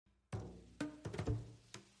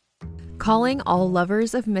Calling all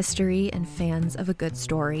lovers of mystery and fans of a good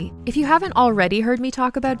story. If you haven't already heard me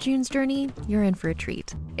talk about June's Journey, you're in for a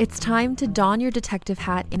treat. It's time to don your detective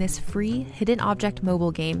hat in this free hidden object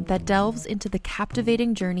mobile game that delves into the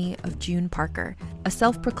captivating journey of June Parker, a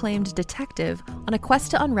self-proclaimed detective on a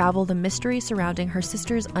quest to unravel the mystery surrounding her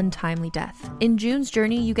sister's untimely death. In June's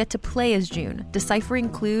Journey, you get to play as June, deciphering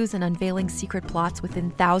clues and unveiling secret plots within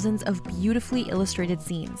thousands of beautifully illustrated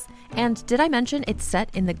scenes. And did I mention it's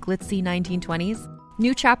set in the glitzy 1920s?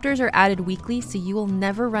 New chapters are added weekly, so you will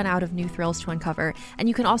never run out of new thrills to uncover, and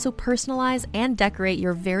you can also personalize and decorate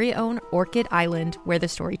your very own Orchid Island where the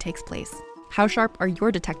story takes place. How sharp are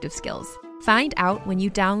your detective skills? Find out when you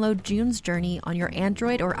download June's Journey on your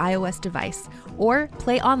Android or iOS device, or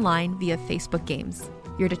play online via Facebook Games.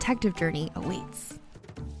 Your detective journey awaits.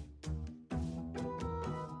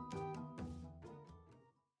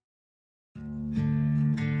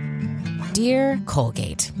 Dear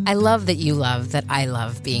Colgate, I love that you love that I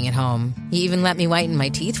love being at home. You even let me whiten my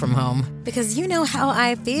teeth from home. Because you know how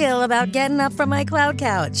I feel about getting up from my cloud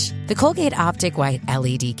couch. The Colgate Optic White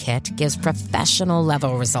LED Kit gives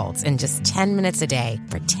professional-level results in just 10 minutes a day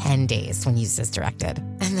for 10 days when used as directed.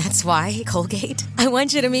 And that's why, Colgate, I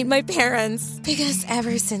want you to meet my parents. Because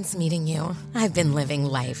ever since meeting you, I've been living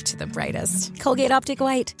life to the brightest. Colgate Optic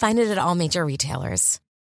White. Find it at all major retailers.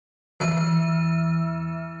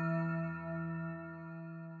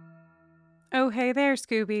 Oh, hey there,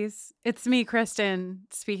 Scoobies. It's me, Kristen,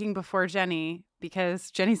 speaking before Jenny,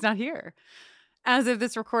 because Jenny's not here. As of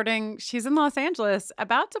this recording, she's in Los Angeles,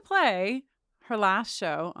 about to play her last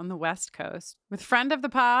show on the West Coast with friend of the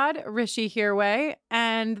pod, Rishi Hirway,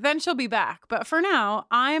 and then she'll be back. But for now,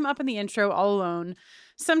 I'm up in the intro all alone.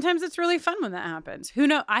 Sometimes it's really fun when that happens. Who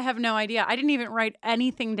knows? I have no idea. I didn't even write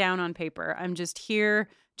anything down on paper. I'm just here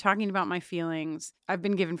talking about my feelings. I've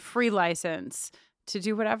been given free license to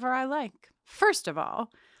do whatever I like. First of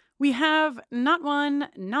all, we have not one,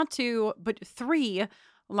 not two, but 3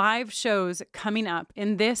 live shows coming up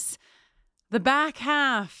in the back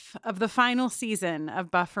half of the final season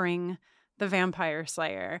of Buffering the Vampire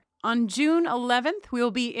Slayer. On June 11th,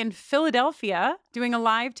 we'll be in Philadelphia doing a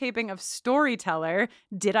live taping of Storyteller.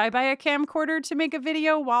 Did I buy a camcorder to make a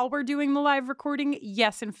video while we're doing the live recording?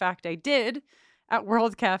 Yes, in fact, I did. At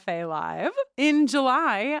World Cafe Live. In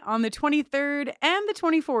July, on the 23rd and the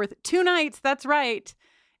 24th, 2 nights, that's right.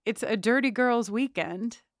 It's a Dirty Girls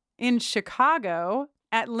weekend in Chicago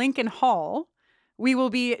at Lincoln Hall. We will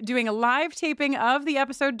be doing a live taping of the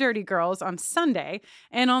episode Dirty Girls on Sunday.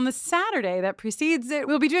 And on the Saturday that precedes it,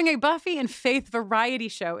 we'll be doing a Buffy and Faith variety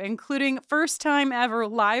show, including first time ever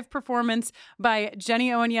live performance by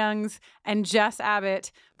Jenny Owen Youngs and Jess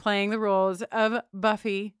Abbott playing the roles of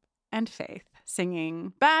Buffy and Faith.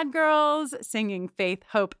 Singing Bad Girls, singing Faith,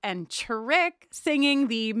 Hope, and Trick, singing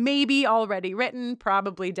the maybe already written,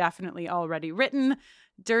 probably definitely already written,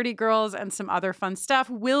 Dirty Girls, and some other fun stuff.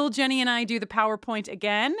 Will Jenny and I do the PowerPoint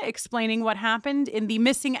again, explaining what happened in the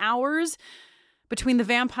missing hours between the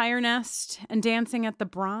vampire nest and dancing at the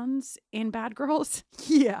Bronze in Bad Girls?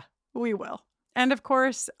 Yeah, we will. And of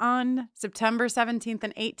course, on September 17th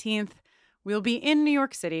and 18th, we'll be in New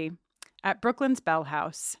York City at Brooklyn's Bell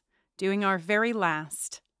House, doing our very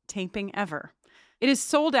last taping ever. It is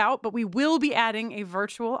sold out, but we will be adding a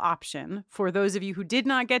virtual option for those of you who did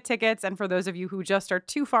not get tickets and for those of you who just are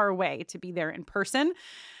too far away to be there in person.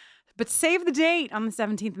 But save the date on the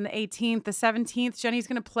 17th and the 18th. The 17th, Jenny's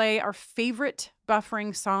going to play our favorite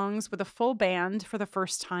Buffering songs with a full band for the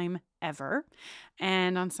first time ever.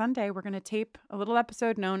 And on Sunday, we're going to tape a little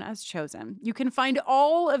episode known as Chosen. You can find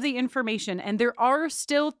all of the information, and there are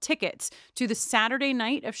still tickets to the Saturday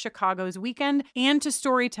night of Chicago's weekend and to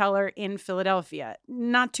Storyteller in Philadelphia.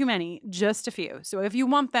 Not too many, just a few. So if you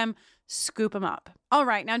want them, scoop them up. All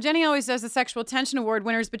right, now Jenny always does the Sexual Tension Award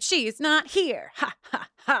winners, but she's not here. Ha, ha,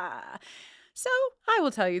 ha. So I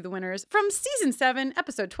will tell you the winners from season 7,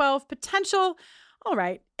 episode 12, Potential. All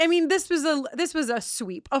right. I mean, this was a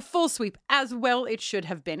sweep, a full sweep, as well it should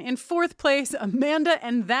have been. In 4th place, Amanda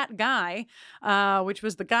and That Guy, which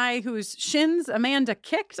was the guy whose shins Amanda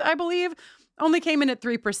kicked, I believe, only came in at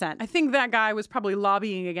 3%. I think that guy was probably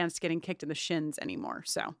lobbying against getting kicked in the shins anymore.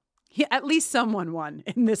 So at least someone won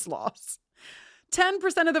in this loss.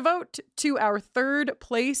 10% of the vote to our 3rd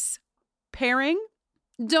place pairing.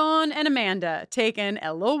 Dawn and Amanda taking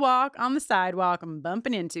a little walk on the sidewalk and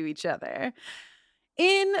bumping into each other.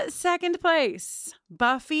 In 2nd place,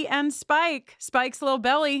 Buffy and Spike. Spike's little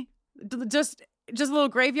belly, just a little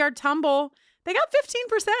graveyard tumble. They got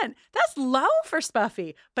 15%. That's low for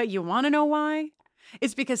Spuffy. But you want to know why?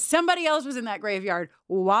 It's because somebody else was in that graveyard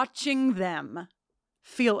watching them.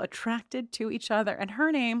 feel attracted to each other. And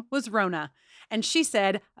her name was Rona. And she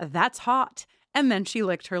said, "That's hot." And then she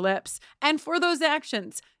licked her lips. And for those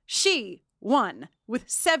actions, she won with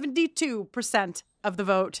 72% of the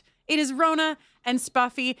vote. It is Rona and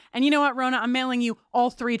Spuffy. And you know what, Rona? I'm mailing you all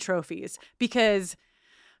 3 trophies because,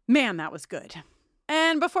 man, that was good.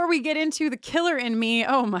 And before we get into The Killer in Me,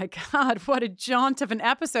 oh my God, what a jaunt of an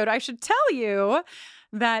episode. I should tell you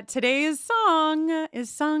that today's song is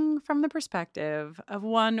sung from the perspective of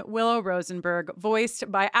one Willow Rosenberg, voiced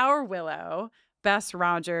by our Willow, Bess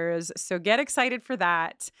Rogers. So get excited for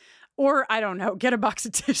that. Or, I don't know, get a box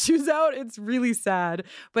of tissues out. It's really sad.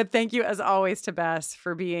 But thank you, as always, to Bess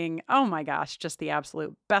for being, oh my gosh, just the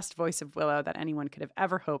absolute best voice of Willow that anyone could have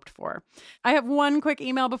ever hoped for. I have one quick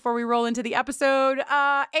email before we roll into the episode.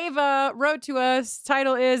 Ava wrote to us.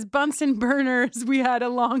 Title is Bunsen Burners. We had a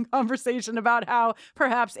long conversation about how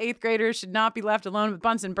perhaps 8th graders should not be left alone with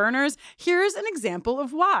Bunsen burners. Here's an example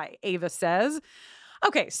of why, Ava says.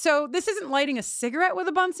 Okay, so this isn't lighting a cigarette with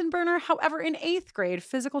a Bunsen burner. However, in 8th grade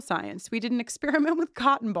physical science, we did an experiment with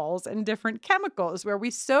cotton balls and different chemicals where we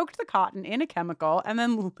soaked the cotton in a chemical and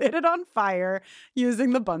then lit it on fire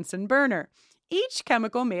using the Bunsen burner. Each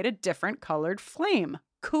chemical made a different colored flame.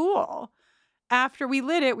 Cool. After we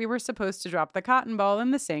lit it, we were supposed to drop the cotton ball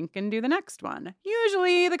in the sink and do the next one.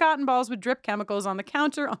 Usually, the cotton balls would drip chemicals on the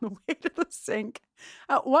counter on the way to the sink.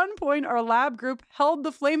 At one point, our lab group held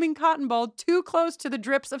the flaming cotton ball too close to the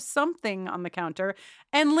drips of something on the counter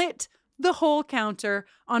and lit the whole counter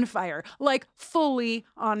on fire, like fully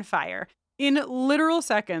on fire. In literal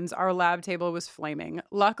seconds, our lab table was flaming.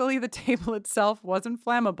 Luckily, the table itself wasn't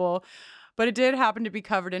flammable, but it did happen to be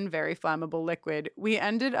covered in very flammable liquid. We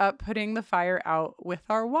ended up putting the fire out with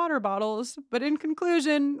our water bottles, but in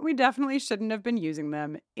conclusion, we definitely shouldn't have been using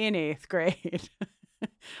them in 8th grade.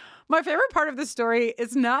 My favorite part of the story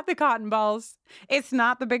is not the cotton balls. It's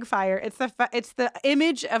not the big fire. It's the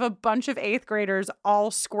image of a bunch of 8th graders all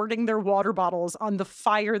squirting their water bottles on the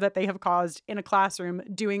fire that they have caused in a classroom,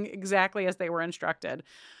 doing exactly as they were instructed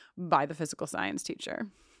by the physical science teacher.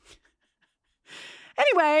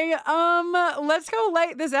 Anyway, let's go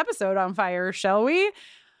light this episode on fire, shall we?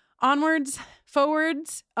 Onwards,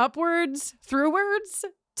 forwards, upwards, throughwards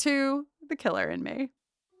to The Killer in Me.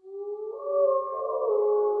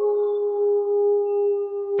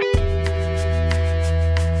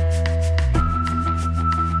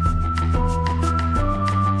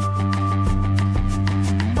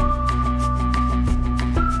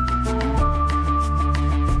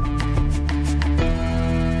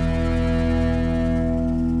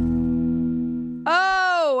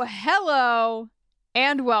 Hello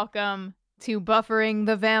and welcome to Buffering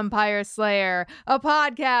the Vampire Slayer, a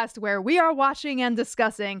podcast where we are watching and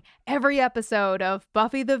discussing every episode of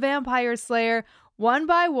Buffy the Vampire Slayer one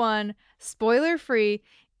by one, spoiler-free,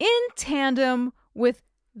 in tandem with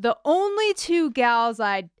the only 2 gals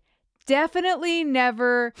I'd definitely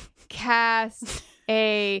never cast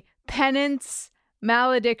a penance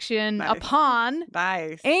malediction upon.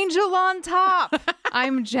 Angel on top.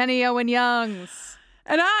 I'm Jenny Owen Youngs.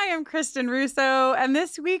 And I am Kristen Russo, and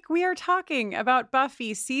this week we are talking about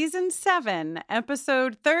Buffy Season 7,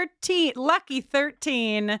 Episode 13, Lucky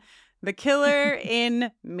 13, The Killer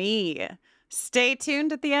in Me. Stay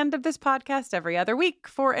tuned at the end of this podcast every other week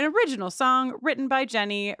for an original song written by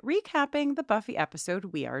Jenny, recapping the Buffy episode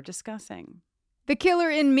we are discussing. The Killer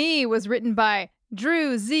in Me was written by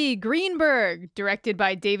Drew Z. Greenberg, directed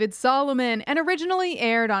by David Solomon, and originally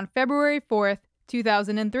aired on February 4th,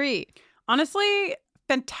 2003. Honestly,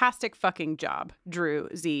 fantastic fucking job, Drew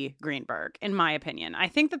Z. Greenberg, in my opinion. I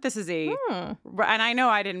think that this is and I know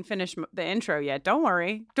I didn't finish the intro yet. Don't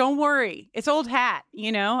worry. It's old hat,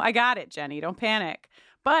 you know? I got it, Jenny. Don't panic.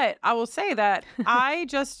 But I will say that I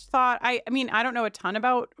just thought, I mean, I don't know a ton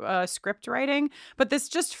about script writing, but this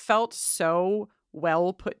just felt so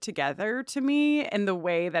well put together to me in the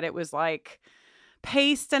way that it was like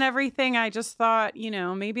paced and everything. I just thought, you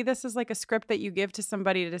know, maybe this is like a script that you give to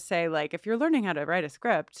somebody to say, like, if you're learning how to write a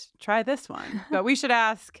script, try this one. But we should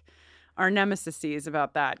ask our nemesises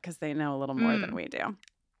about that because they know a little more than we do.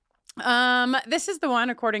 This is the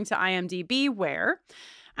one, according to IMDb, where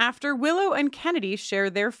after Willow and Kennedy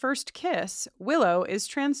share their first kiss, Willow is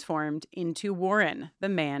transformed into Warren, the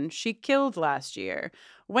man she killed last year.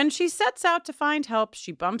 When she sets out to find help,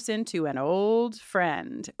 she bumps into an old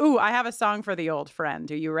friend. Ooh, I have a song for the old friend.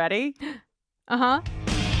 Are you ready? Uh-huh.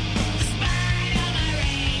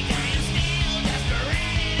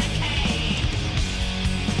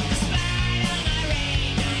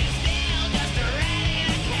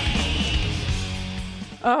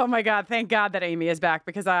 Oh my God. Thank God that Amy is back,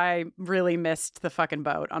 because I really missed the fucking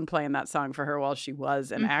boat on playing that song for her while she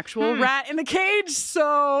was an actual rat in the cage.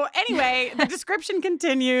 So anyway, the description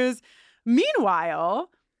continues.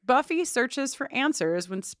 Meanwhile, Buffy searches for answers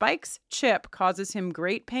when Spike's chip causes him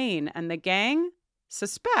great pain, and the gang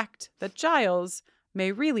suspect that Giles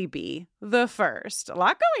may really be the first. A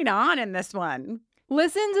lot going on in this one.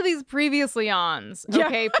 Listen to these previously ons.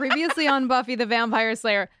 Okay, previously on Buffy the Vampire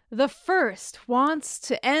Slayer. The first wants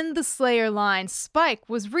to end the Slayer line. Spike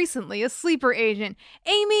was recently a sleeper agent.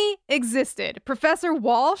 Amy existed. Professor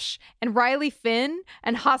Walsh and Riley Finn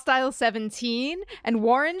and Hostile 17 and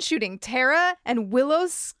Warren shooting Tara and Willow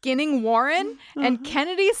skinning Warren and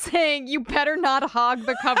Kennedy saying, "You better not hog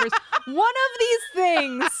the covers." One of these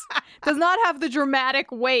things does not have the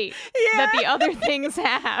dramatic weight that the other things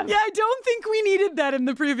have. Yeah, I don't think we needed that in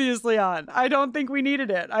the previously on. I don't think we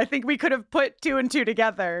needed it. I think we could have put 2 and 2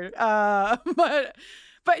 together. But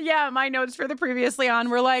yeah, my notes for the previously on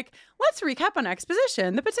were like, let's recap on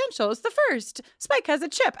exposition. The potential is the first. Spike has a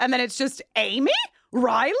chip. And then it's just Amy,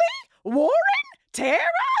 Riley, Warren, Tara.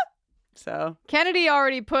 So Kennedy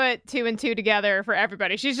already put 2 and 2 together for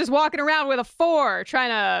everybody. She's just walking around with a 4 trying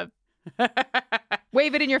to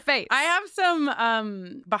wave it in your face. I have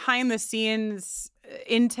some behind the scenes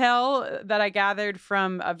intel that I gathered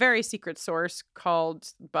from a very secret source called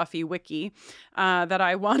Buffy Wiki that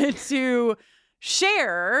I wanted to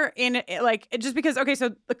share in, like, just because, okay,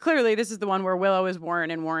 so clearly this is the one where Willow is Warren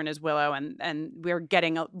and Warren is Willow, and we're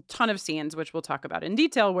getting a ton of scenes, which we'll talk about in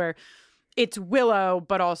detail, where it's Willow,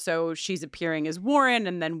 but also she's appearing as Warren,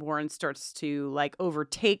 and then Warren starts to like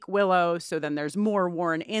overtake Willow. So then there's more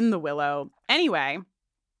Warren in the Willow. Anyway,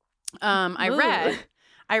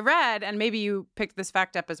 I read, and maybe you picked this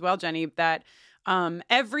fact up as well, Jenny, that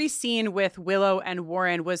every scene with Willow and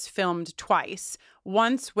Warren was filmed twice.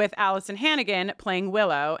 Once with Allison Hannigan playing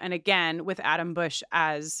Willow, and again with Adam Bush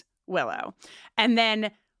as Willow. And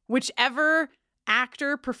then whichever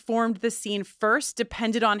actor performed the scene first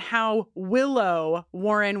depended on how Willow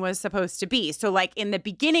Warren was supposed to be. So like in the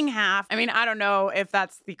beginning half, I mean, I don't know if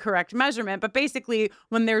that's the correct measurement, but basically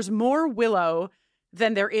when there's more Willow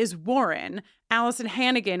than there is Warren, Allison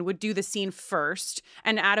Hannigan would do the scene first,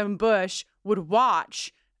 and Adam Bush would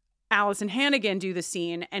watch Allison Hannigan do the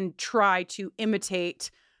scene and try to imitate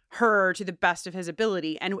her to the best of his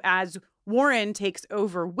ability. And as Warren takes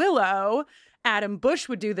over Willow, Adam Bush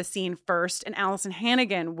would do the scene first and Allison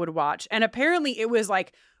Hannigan would watch. And apparently it was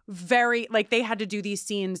like very, like they had to do these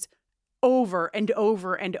scenes over and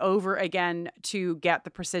over and over again to get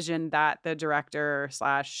the precision that the director /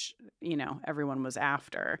 everyone was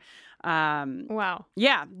after. Wow.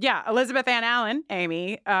 Yeah. Elizabeth Ann Allen,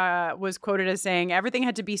 Amy, was quoted as saying, everything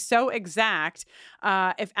had to be so exact.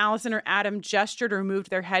 If Allison or Adam gestured or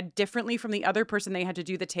moved their head differently from the other person, they had to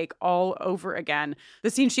do the take all over again.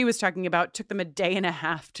 The scene she was talking about took them a day and a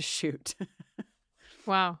half to shoot.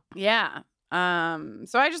 Wow. Yeah.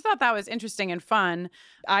 So I just thought that was interesting and fun.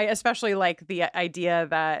 I especially like the idea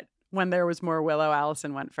that when there was more Willow,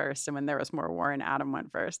 Allison went first, and when there was more Warren, Adam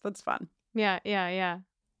went first. That's fun. Yeah.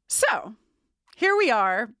 So here we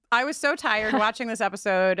are. I was so tired watching this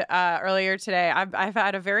episode earlier today. I've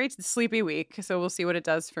had a very sleepy week, so we'll see what it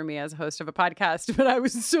does for me as a host of a podcast. But I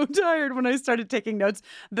was so tired when I started taking notes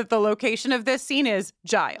that the location of this scene is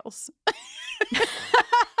Giles.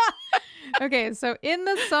 Okay, so in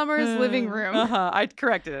the Summers living room. I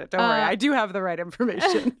corrected it. Don't worry. I do have the right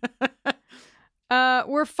information.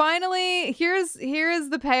 We're finally, here is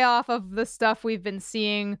the payoff of the stuff we've been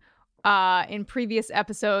seeing in previous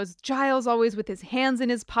episodes. Giles always with his hands in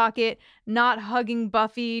his pocket, not hugging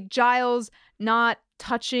Buffy. Giles not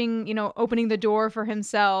touching, opening the door for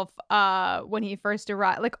himself when he first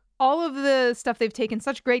arrived. Like all of the stuff, they've taken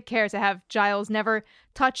such great care to have Giles never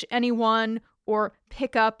touch anyone or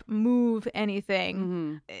pick up, move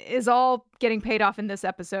anything, is all getting paid off in this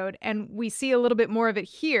episode. And we see a little bit more of it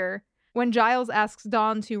here when Giles asks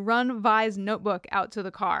Dawn to run Vi's notebook out to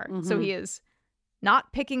the car. So he is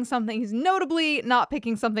not picking something. He's notably not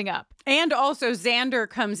picking something up. And also Xander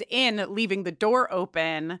comes in, leaving the door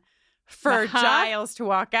open for Giles to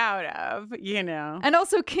walk out of, And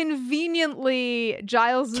also conveniently,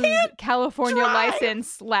 Giles' California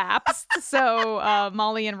license lapsed. So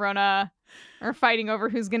Molly and Rona are fighting over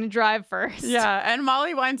who's going to drive first. Yeah, and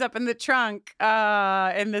Molly winds up in the trunk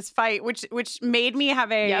in this fight, which made me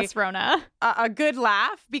have a good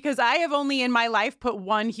laugh, because I have only in my life put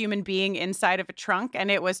one human being inside of a trunk,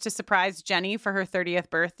 and it was to surprise Jenny for her 30th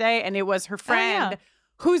birthday, and it was her friend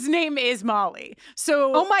whose name is Molly.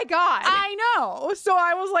 So, oh my God. I know. So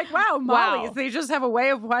I was like, wow, Molly's. They just have a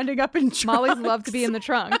way of winding up in trunks. Molly's love to be in the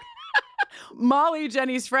trunk. Molly,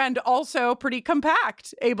 Jenny's friend, also pretty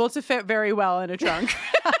compact, able to fit very well in a trunk.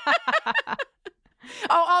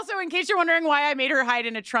 Oh, also, in case you're wondering why I made her hide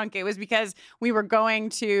in a trunk, it was because we were going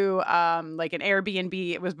to like an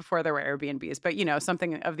Airbnb. It was before there were Airbnbs, but, you know,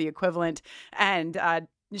 something of the equivalent. And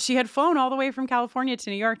she had flown all the way from California to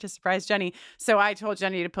New York to surprise Jenny. So I told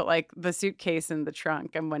Jenny to put like the suitcase in the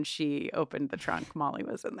trunk. And when she opened the trunk, Molly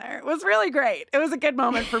was in there. It was really great. It was a good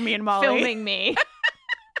moment for me and Molly. Filming me.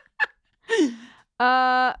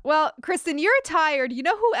 Well, Kristen, you're tired. You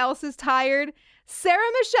know who else is tired? Sarah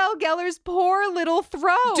Michelle Gellar's poor little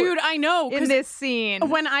throat. Dude, I know. In this scene.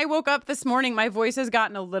 When I woke up this morning, my voice has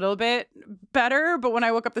gotten a little bit better. But when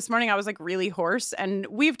I woke up this morning, I was like really hoarse. And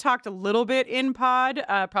we've talked a little bit in pod.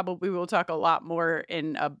 Probably we'll talk a lot more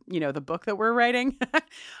in, the book that we're writing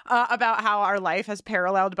about how our life has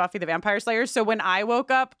paralleled Buffy the Vampire Slayer. So when I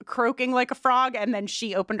woke up croaking like a frog and then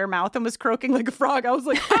she opened her mouth and was croaking like a frog, I was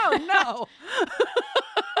like, oh, no.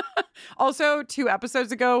 Also, 2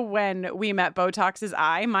 episodes ago, when we met Botox's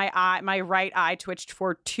eye, my right eye twitched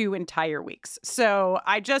for 2 entire weeks. So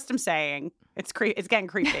I just am saying it's getting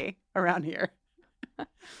creepy around here.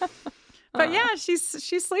 But yeah, she's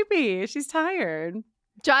sleepy. She's tired.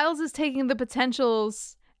 Giles is taking the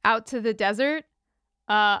potentials out to the desert,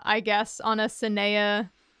 I guess, on a Sinea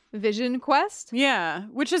vision quest. Yeah,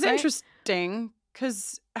 which is interesting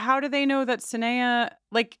because how do they know that Sinea,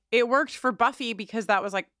 like, it worked for Buffy because that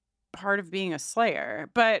was like part of being a Slayer,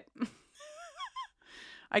 but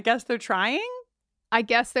I guess they're trying. I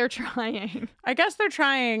guess they're trying.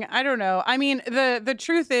 I don't know. I mean, the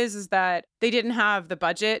truth is that they didn't have the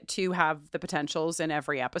budget to have the potentials in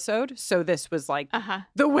every episode. So this was like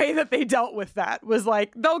the way that they dealt with that was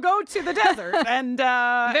like, they'll go to the desert and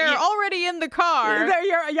they're already in the car.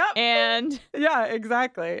 Yep. And yeah,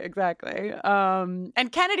 exactly.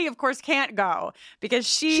 And Kennedy, of course, can't go because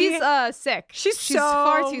she's sick. She's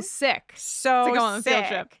far too sick to go on the field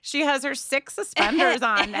trip. She has her sick suspenders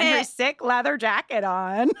on and her sick leather jacket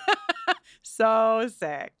on. So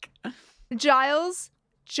sick. Giles,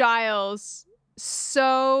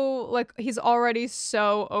 so, like, he's already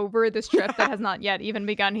so over this trip that has not yet even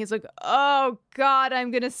begun. He's like, oh, God,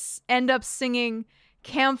 I'm going to end up singing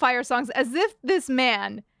campfire songs, as if this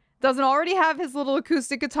man doesn't already have his little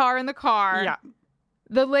acoustic guitar in the car. Yeah.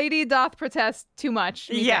 The lady doth protest too much.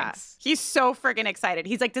 Yes. Yeah. He's so friggin' excited.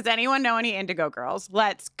 He's like, does anyone know any Indigo Girls?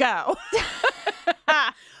 Let's go.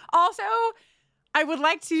 Also, I would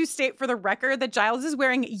like to state for the record that Giles is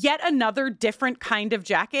wearing yet another different kind of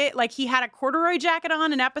jacket. Like, he had a corduroy jacket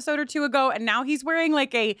on an episode or 2 ago, and now he's wearing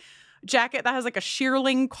like a jacket that has like a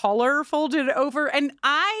shearling collar folded over. And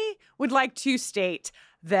I would like to state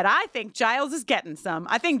that I think Giles is getting some.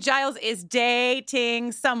 I think Giles is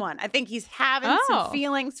dating someone. I think he's having some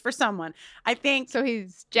feelings for someone. I think so.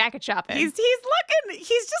 He's jacket shopping. He's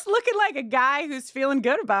just looking like a guy who's feeling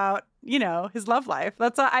good about, his love life.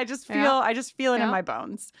 That's what I just feel it in my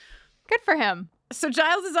bones. Good for him. So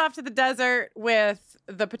Giles is off to the desert with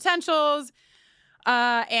the potentials,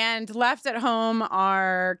 and left at home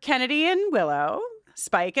are Kennedy and Willow,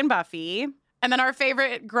 Spike and Buffy. And then our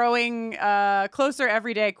favorite growing closer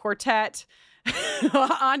everyday quartet,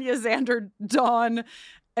 Anya, Xander, Dawn,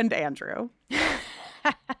 and Andrew.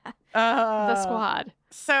 The squad.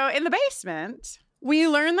 So in the basement, we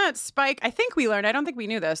learn that Spike, I don't think we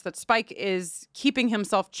knew this, that Spike is keeping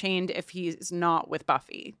himself chained if he's not with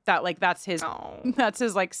Buffy. That, like, that's his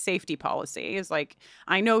like safety policy. Is like,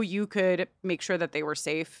 I know you could make sure that they were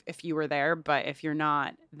safe if you were there, but if you're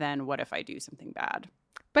not, then what if I do something bad?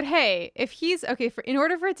 But hey, if he's in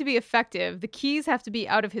order for it to be effective, the keys have to be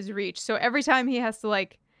out of his reach. So every time he has to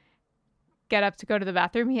like get up to go to the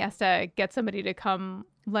bathroom, he has to get somebody to come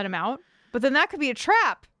let him out. But then that could be a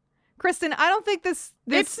trap. Kristen, I don't think this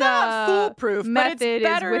it's not foolproof method but it's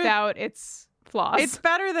better, is without its flaws. It's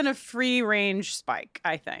better than a free range Spike,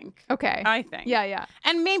 I think. Okay. I think. Yeah.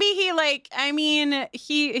 And maybe he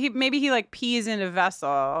he pees in a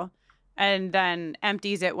vessel and then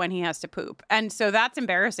empties it when he has to poop. And so that's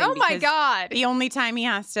embarrassing. Oh my God. The only time he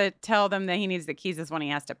has to tell them that he needs the keys is when he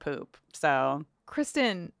has to poop. So,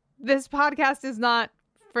 Kristen, this podcast is not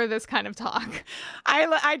for this kind of talk.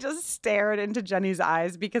 I just stared into Jenny's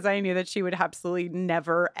eyes because I knew that she would absolutely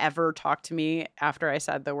never, ever talk to me after I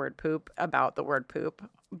said the word poop about the word poop.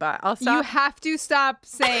 But I'll stop. You have to stop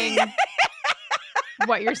saying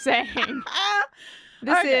what you're saying.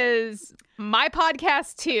 This is my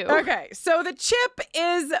podcast too. Okay, so the chip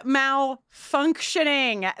is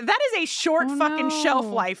malfunctioning. That is a short shelf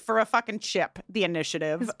life for a fucking chip, the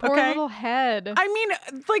initiative. His poor little head. I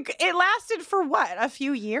mean, like, it lasted for what, a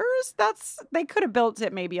few years? They could have built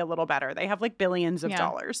it maybe a little better. They have like billions of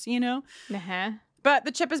dollars, you know? Uh-huh. But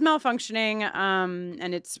the chip is malfunctioning,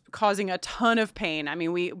 and it's causing a ton of pain. I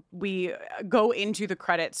mean, we go into the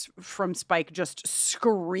credits from Spike just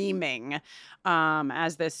screaming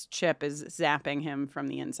as this chip is zapping him from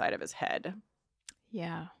the inside of his head.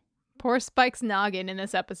 Yeah. Poor Spike's noggin in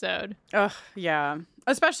this episode. Ugh, yeah.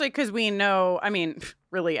 Especially because we know, I mean,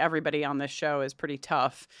 really everybody on this show is pretty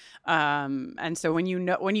tough. And so when you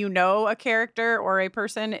know a character or a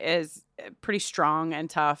person is pretty strong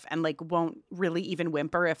and tough and like won't really even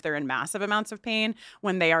whimper if they're in massive amounts of pain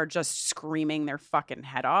when they are just screaming their fucking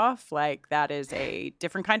head off, like that is a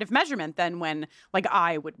different kind of measurement than when like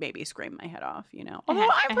I would maybe scream my head off, you know. Although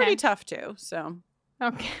I'm pretty tough too, so.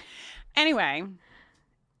 Okay. Anyway.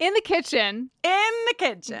 In the kitchen.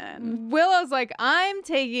 Willow's like, I'm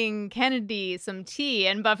taking Kennedy some tea.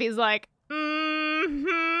 And Buffy's like,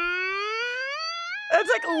 That's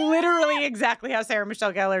like literally exactly how Sarah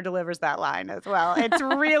Michelle Gellar delivers that line as well. It's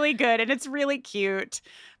really good and it's really cute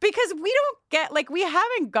because we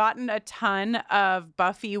haven't gotten a ton of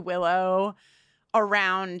Buffy Willow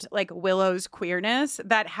around like Willow's queerness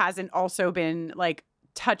that hasn't also been like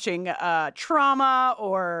touching trauma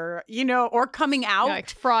or, you know, or coming out. Like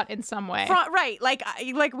fraught in some way. Right. Like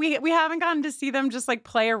we haven't gotten to see them just like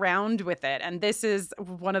play around with it. And this is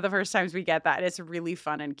one of the first times we get that. It's really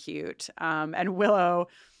fun and cute. And Willow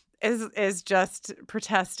is just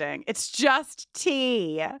protesting. It's just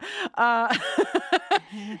tea.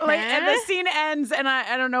 Like, and the scene ends, and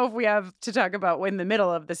I don't know if we have to talk about in the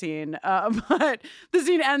middle of the scene, but the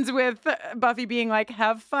scene ends with Buffy being like,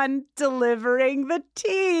 have fun delivering the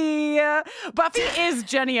tea. Buffy is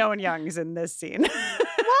Jenny Owen Youngs in this scene. What?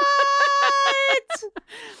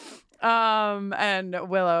 And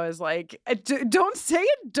Willow is like, don't say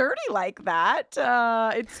it dirty like that.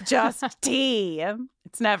 It's just tea.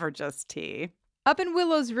 It's never just tea. Up in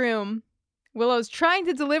Willow's room, Willow's trying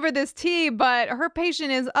to deliver this tea, but her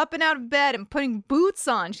patient is up and out of bed and putting boots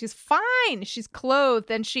on. She's fine. She's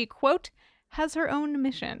clothed, and she, quote, has her own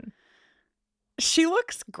mission. She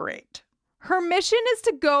looks great. Her mission is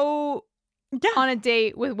to go on a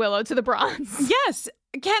date with Willow to the Bronze. Yes.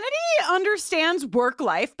 Kennedy understands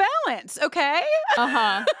work-life balance, okay?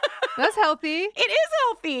 Uh-huh. That's healthy. It is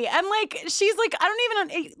healthy. And, like, she's like, I don't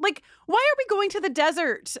even, like, why are we going to the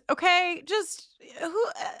desert, okay?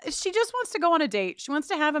 She just wants to go on a date. She wants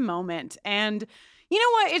to have a moment. And you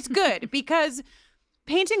know what? It's good because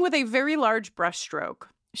painting with a very large brushstroke,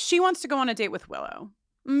 she wants to go on a date with Willow.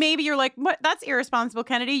 Maybe you're like, what? That's irresponsible,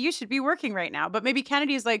 Kennedy. You should be working right now. But maybe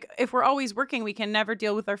Kennedy's like, if we're always working, we can never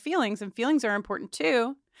deal with our feelings. And feelings are important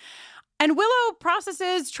too. And Willow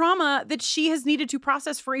processes trauma that she has needed to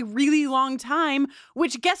process for a really long time,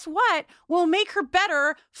 which guess what? Will make her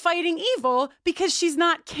better fighting evil because she's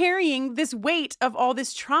not carrying this weight of all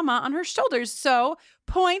this trauma on her shoulders. So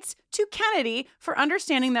points to Kennedy for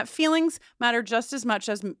understanding that feelings matter just as much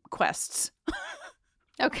as quests.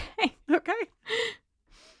 Okay. Okay.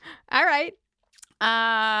 All right.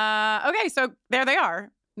 Okay, so there they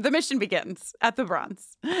are. The mission begins at the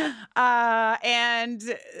Bronze. And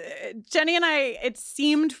Jenny and I, it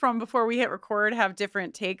seemed from before we hit record, have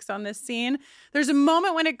different takes on this scene. There's a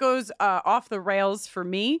moment when it goes off the rails for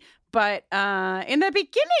me. But in the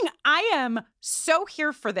beginning, I am so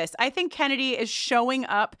here for this. I think Kennedy is showing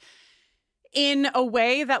up in a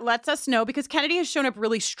way that lets us know, because Kennedy has shown up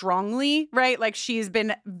really strongly, right? Like she's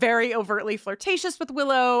been very overtly flirtatious with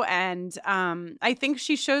Willow. And I think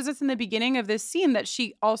she shows us in the beginning of this scene that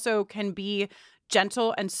she also can be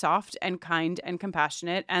gentle and soft and kind and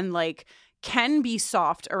compassionate and like can be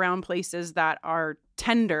soft around places that are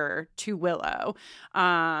tender to Willow.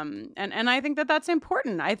 And I think that that's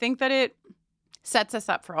important. I think that it sets us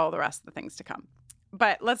up for all the rest of the things to come.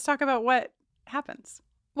 But let's talk about what happens.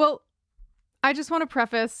 Well, I just want to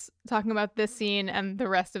preface talking about this scene and the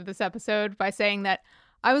rest of this episode by saying that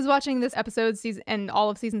I was watching this episode and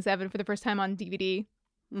all of season 7 for the first time on DVD.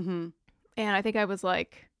 Mm-hmm. And I think I was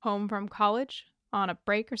like home from college on a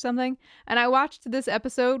break or something. And I watched this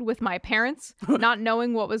episode with my parents, not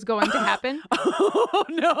knowing what was going to happen. Oh,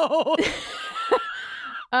 no.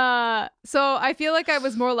 So I feel like I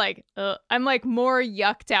was more like, I'm like more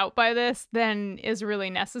yucked out by this than is really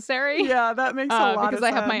necessary. Yeah, that makes a lot of sense. Because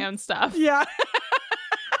I have my own stuff. Yeah.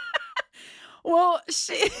 Well,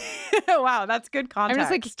 wow, that's good context.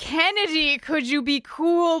 I'm just like, Kennedy, could you be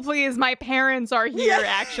cool, please? My parents are here,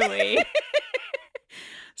 actually.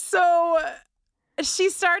 So she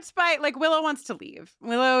starts by, like, Willow wants to leave.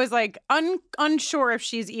 Willow is, like, unsure if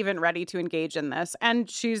she's even ready to engage in this. And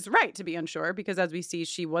she's right to be unsure because, as we see,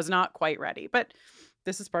 she was not quite ready. But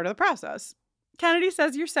this is part of the process. Kennedy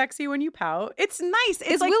says you're sexy when you pout. It's nice. It's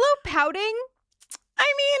Is like, Willow pouting?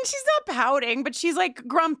 I mean, she's not pouting, but she's, like,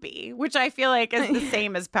 grumpy, which I feel like is the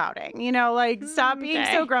same as pouting. You know, like, stop being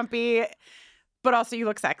so grumpy, but also you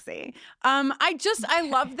look sexy. I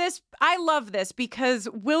love this. I love this because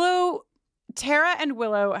Tara and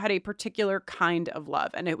Willow had a particular kind of love,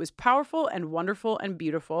 and it was powerful and wonderful and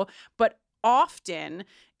beautiful, but often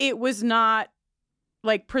it was not,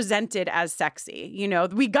 like, presented as sexy. You know,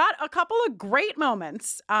 we got a couple of great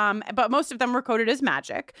moments, but most of them were coded as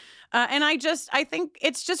magic. And I think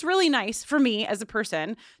it's just really nice for me as a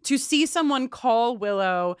person to see someone call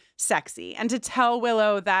Willow sexy and to tell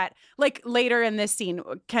Willow that, like, later in this scene,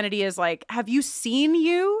 Kennedy is like, have you seen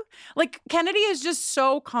you? Like, Kennedy is just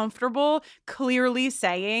so comfortable clearly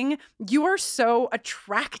saying, you are so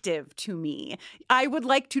attractive to me. I would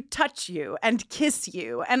like to touch you and kiss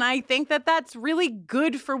you. And I think that that's really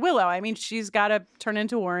good for Willow. I mean, she's got to turn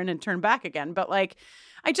into Warren and turn back again. But, like,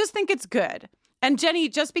 I just think it's good. And Jenny,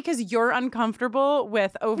 just because you're uncomfortable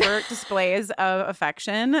with overt displays of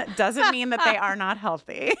affection doesn't mean that they are not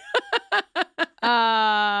healthy.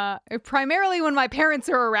 Primarily when my parents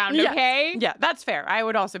are around, okay? Yeah, that's fair. I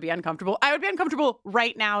would also be uncomfortable. I would be uncomfortable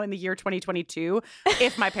right now in the year 2022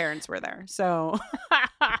 if my parents were there. So,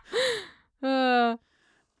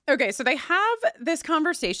 okay, so they have this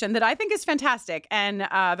conversation that I think is fantastic. And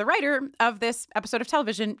the writer of this episode of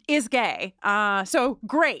television is gay. So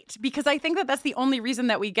great, because I think that that's the only reason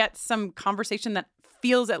that we get some conversation that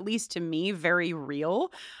feels, at least to me, very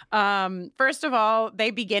real. First of all, they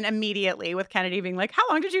begin immediately with Kennedy being like, how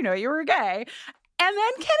long did you know you were gay? And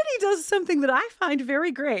then Kennedy does something that I find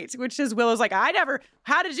very great, which is Willow's like, how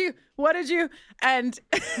did you, what did you? And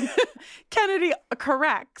Kennedy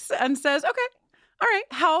corrects and says, okay, all right,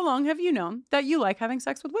 how long have you known that you like having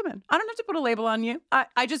sex with women? I don't have to put a label on you.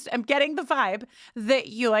 I just am getting the vibe that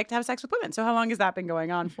you like to have sex with women. So how long has that been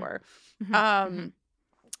going on for? And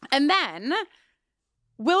then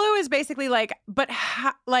Willow is basically like, but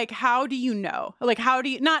how do you know? Like, how do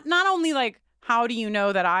you, not only like, how do you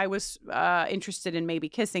know that I was interested in maybe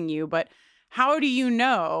kissing you, but how do you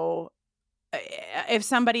know if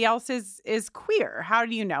somebody else is queer? How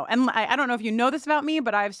do you know? And I don't know if you know this about me,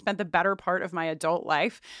 but I've spent the better part of my adult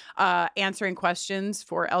life answering questions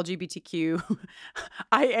for LGBTQ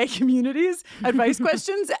IA communities, advice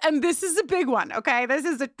questions. And this is a big one, okay? This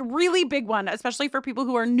is a really big one, especially for people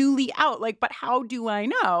who are newly out. Like, but how do I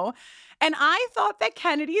know? And I thought that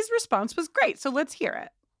Kennedy's response was great. So let's hear it.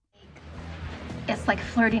 It's like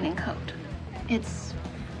flirting in code. It's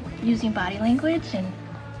using body language and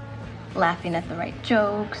laughing at the right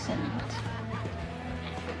jokes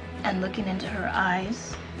and looking into her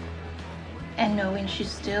eyes and knowing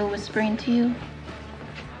she's still whispering to you,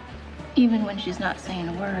 even when she's not saying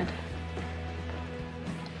a word.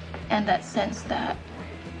 And that sense that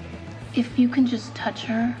if you can just touch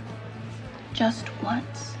her just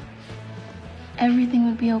once, everything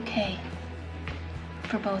would be okay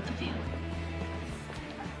for both of you.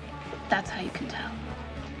 That's how you can tell.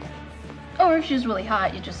 Or if she's really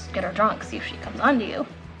hot, you just get her drunk, see if she comes on to you.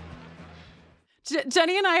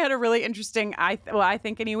 Jenny and I had a really interesting, I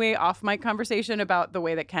think anyway, off-mic conversation about the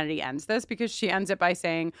way that Kennedy ends this, because she ends it by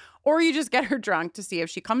saying, or you just get her drunk to see if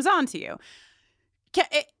she comes on to you.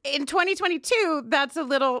 In 2022, that's a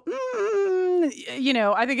little,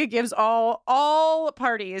 I think it gives all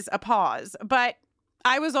parties a pause. But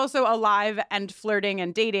I was also alive and flirting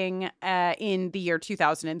and dating in the year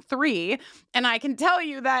 2003. And I can tell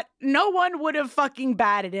you that no one would have fucking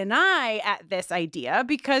batted an eye at this idea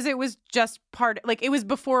because it was just it was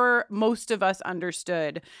before most of us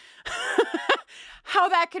understood how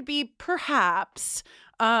that could be perhaps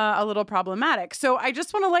a little problematic. So I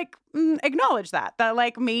just want to acknowledge that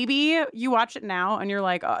maybe you watch it now and you're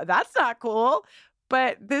like, oh, that's not cool.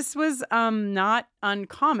 But this was not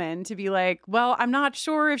uncommon to be like, well, I'm not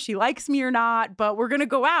sure if she likes me or not, but we're going to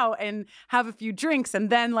go out and have a few drinks and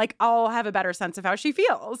then I'll have a better sense of how she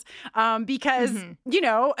feels. Because,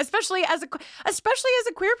 especially as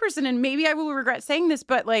a queer person, and maybe I will regret saying this,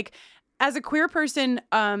 but as a queer person,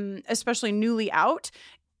 especially newly out,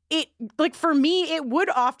 for me, it would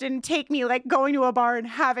often take me going to a bar and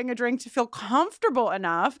having a drink to feel comfortable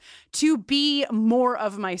enough to be more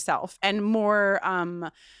of myself and more,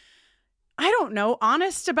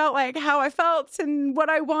 honest about how I felt and what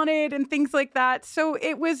I wanted and things like that. So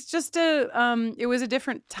it was just it was a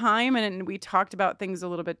different time and we talked about things a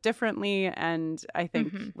little bit differently. And I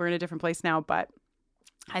think we're in a different place now, but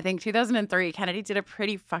I think 2003, Kennedy did a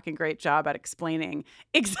pretty fucking great job at explaining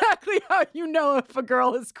exactly how you know if a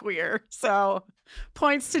girl is queer. So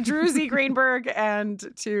points to Drew Z. Greenberg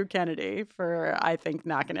and to Kennedy for, I think,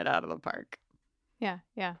 knocking it out of the park. Yeah,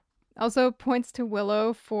 yeah. Also points to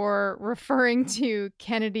Willow for referring to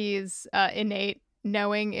Kennedy's innate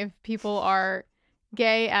knowing if people are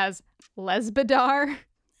gay as lesbidar.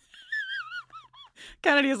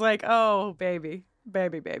 Kennedy's like, oh, baby.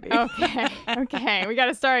 Baby. Okay. We got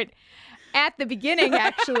to start at the beginning,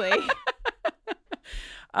 actually.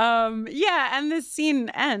 Yeah, and this scene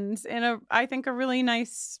ends in I think a really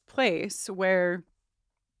nice place where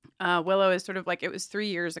Willow is sort of like, it was 3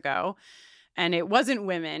 years ago, and it wasn't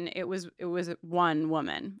women. It was one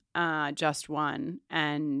woman, just one.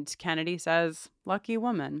 And Kennedy says, "Lucky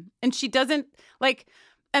woman," and she doesn't like.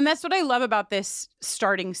 And that's what I love about this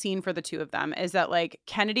starting scene for the two of them is that, like,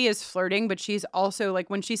 Kennedy is flirting, but she's also, like,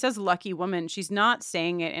 when she says lucky woman, she's not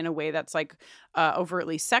saying it in a way that's, like,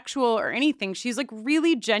 overtly sexual or anything. She's, like,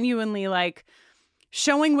 really genuinely, like,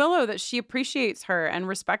 showing Willow that she appreciates her and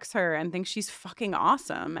respects her and thinks she's fucking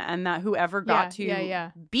awesome and that whoever got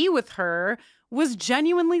to be with her was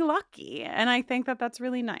genuinely lucky. And I think that that's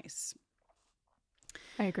really nice.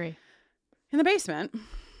 I agree. In the basement,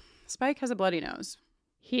 Spike has a bloody nose.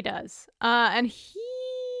 He does. And he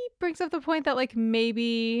brings up the point that, like,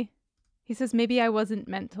 maybe I wasn't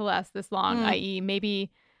meant to last this long, i.e.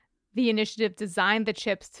 maybe the initiative designed the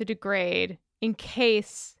chips to degrade in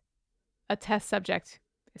case a test subject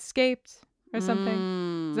escaped or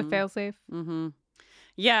something. It's a failsafe. Mm-hmm.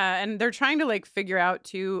 Yeah, and they're trying to, like, figure out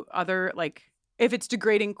two other, like, if it's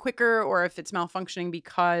degrading quicker or if it's malfunctioning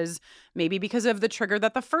because of the trigger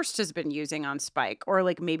that the first has been using on Spike, or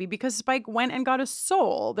like maybe because Spike went and got a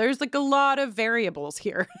soul. There's like a lot of variables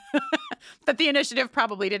here that the initiative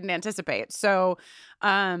probably didn't anticipate. So,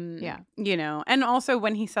 you know, and also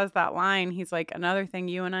when he says that line, he's like, another thing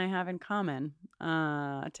you and I have in common,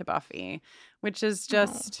 to Buffy, which is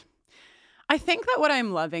just, I think that what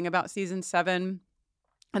I'm loving about season 7,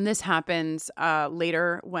 and this happens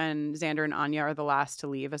later when Xander and Anya are the last to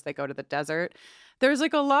leave as they go to the desert. There's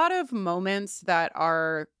like a lot of moments that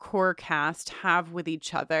our core cast have with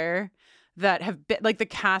each other that have been like the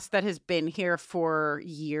cast that has been here for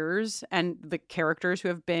years and the characters who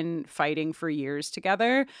have been fighting for years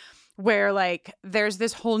together, where like there's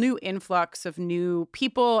this whole new influx of new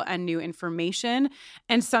people and new information.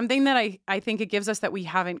 And something that I think it gives us that we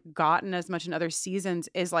haven't gotten as much in other seasons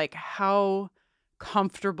is like how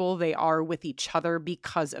comfortable they are with each other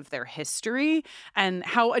because of their history and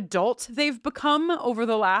how adult they've become over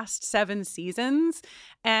the last 7 seasons.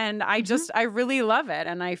 And I really love it.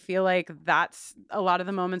 And I feel like that's a lot of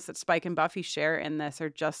the moments that Spike and Buffy share in this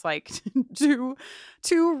are just like two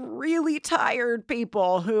really tired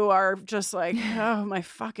people who are just like, oh my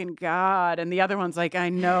fucking God. And the other one's like, I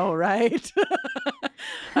know, right?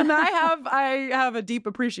 And I have a deep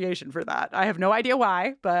appreciation for that. I have no idea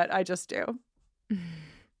why, but I just do.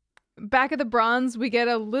 Back at the Bronze, we get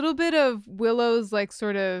a little bit of Willow's like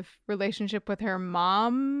sort of relationship with her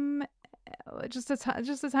mom, just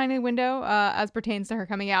a tiny window as pertains to her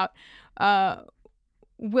coming out.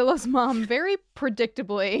 Willow's mom very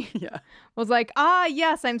predictably was like,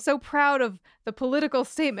 yes, I'm so proud of the political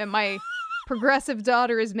statement my progressive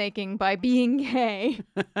daughter is making by being gay.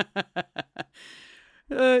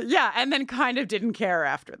 And then kind of didn't care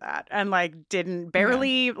after that, and like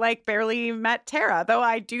barely met Tara. Though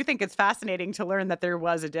I do think it's fascinating to learn that there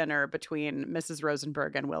was a dinner between Mrs.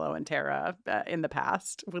 Rosenberg and Willow and Tara in the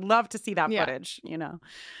past. Would love to see that footage, you know.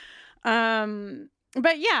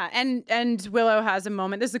 But yeah, and Willow has a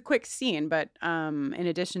moment. This is a quick scene, but in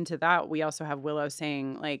addition to that, we also have Willow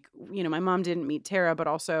saying, like, you know, my mom didn't meet Tara, but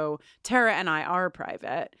also Tara and I are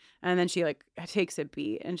private. And then she like takes a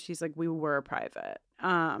beat and she's like, we were private.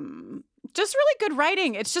 Just really good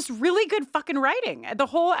writing. It's just really good fucking writing. The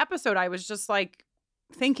whole episode, I was just like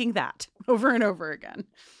thinking that over and over again.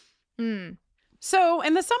 So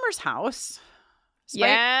in the Summers house,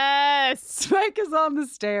 Spike is on the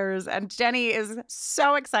stairs and Jenny is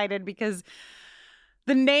so excited because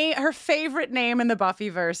her favorite name in the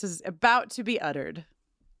Buffyverse is about to be uttered.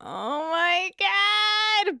 Oh my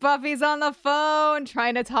God! Buffy's on the phone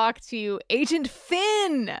trying to talk to Agent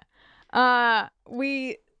Finn.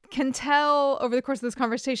 We can tell over the course of this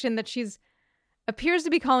conversation that she's appears to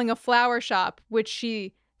be calling a flower shop, which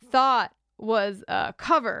she thought was a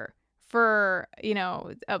cover for, you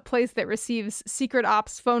know, a place that receives secret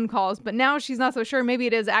ops phone calls. But now she's not so sure. Maybe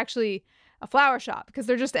it is actually a flower shop because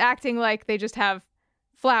they're just acting like they just have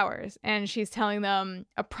flowers. And she's telling them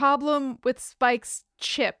a problem with Spike's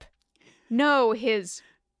chip. No, his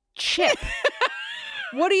chip.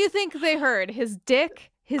 What do you think they heard? His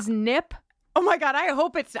dick? His nip? Oh my God, I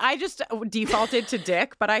hope it's, I just defaulted to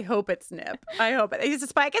dick, but I hope it's nip. I hope it.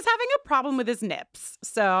 Spike is having a problem with his nips.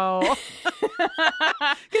 So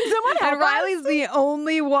can someone help And Riley's the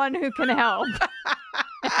only one who can help.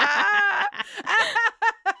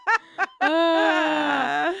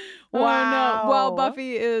 Wow. Oh no. While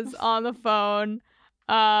Buffy is on the phone,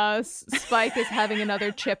 Spike is having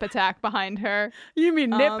another chip attack behind her. You mean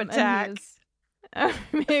nip attack?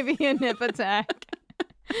 Maybe a nip attack.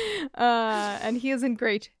 And he is in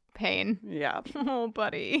great pain. Yeah. Oh,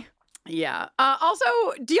 buddy. Yeah. Also,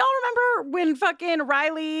 do y'all remember when fucking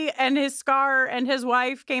Riley and his Scar and his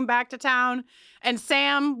wife came back to town and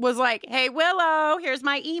Sam was like, hey, Willow, here's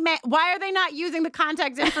my email. Why are they not using the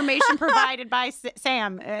contact information provided by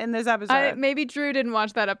Sam in this episode? Maybe Drew didn't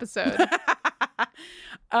watch that episode.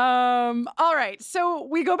 All right. So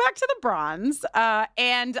we go back to the Bronze.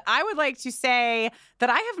 And I would like to say that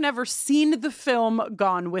I have never seen the film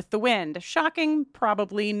Gone with the Wind. Shocking,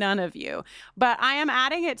 probably none of you. But I am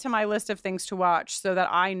adding it to my list of things to watch so that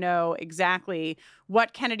I know exactly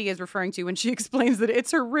what Kennedy is referring to when she explains that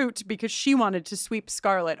it's her route because she wanted to sweep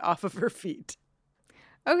Scarlet off of her feet.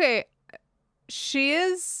 Okay. She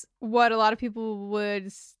is what a lot of people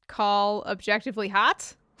would call objectively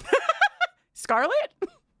hot. Scarlet?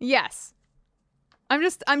 Yes.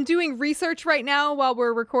 I'm doing research right now while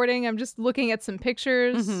we're recording. I'm just looking at some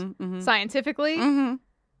pictures scientifically. Mm-hmm.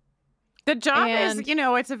 The job is,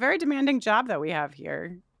 it's a very demanding job that we have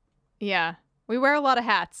here. Yeah. We wear a lot of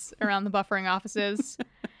hats around the buffering offices.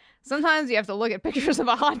 Sometimes you have to look at pictures of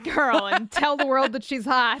a hot girl and tell the world that she's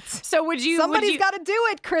hot. So Somebody's got to do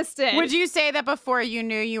it, Kristen. Would you say that before you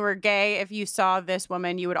knew you were gay, if you saw this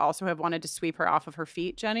woman, you would also have wanted to sweep her off of her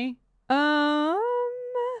feet, Jenny?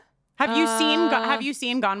 Have you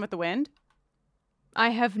seen Gone with the Wind? I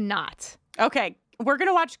have not. Okay, we're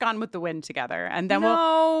gonna watch Gone with the Wind together, and then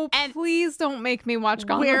please don't make me watch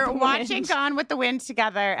Gone with the Wind. We're watching Gone with the Wind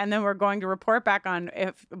together, and then we're going to report back on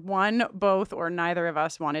if one, both, or neither of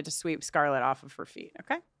us wanted to sweep Scarlet off of her feet.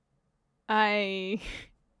 Okay. I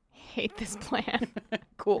hate this plan.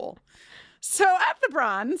 Cool. So at the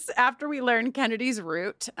Bronze, after we learn Kennedy's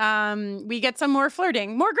route, we get some more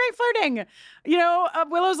flirting, more great flirting.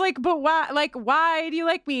 Willow's like, but why? Like, why do you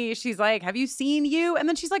like me? She's like, have you seen you? And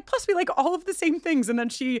then she's like, plus we like all of the same things. And then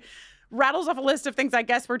she rattles off a list of things I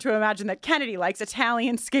guess we're to imagine that Kennedy likes: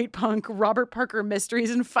 Italian, skate punk, Robert Parker mysteries,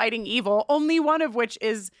 and fighting evil. Only one of which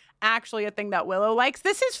is actually a thing that Willow likes.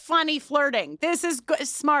 This is funny flirting. This is good,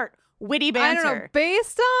 smart, witty banter. I don't know.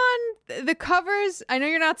 Based on the covers, I know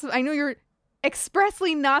you're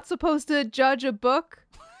expressly not supposed to judge a book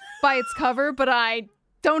by its cover, but I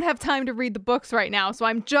don't have time to read the books right now, so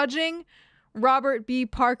I'm judging Robert B.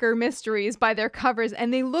 Parker mysteries by their covers,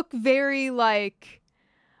 and they look very like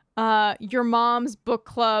your mom's book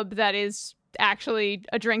club that is actually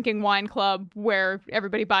a drinking wine club where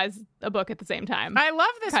everybody buys a book at the same time. I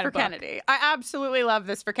love this for Kennedy. I absolutely love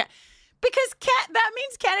this for Kennedy. Because that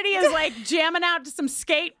means Kennedy is like jamming out to some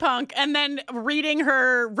skate punk and then reading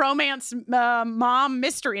her romance mom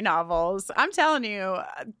mystery novels. I'm telling you,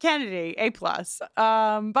 Kennedy, A+.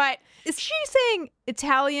 But is she saying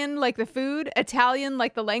Italian like the food, Italian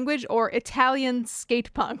like the language, or Italian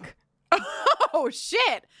skate punk? Oh,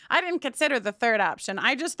 shit. I didn't consider the third option.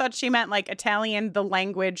 I just thought she meant like Italian, the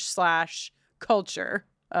language / culture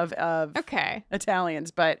of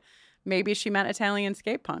Italians. But maybe she meant Italian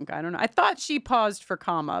skate punk. I don't know. I thought she paused for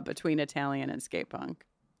comma between Italian and skate punk.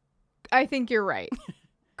 I think you're right.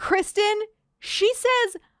 Kristen, she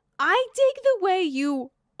says, I dig the way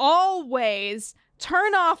you always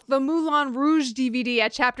turn off the Moulin Rouge DVD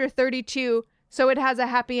at chapter 32 so it has a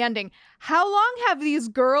happy ending. How long have these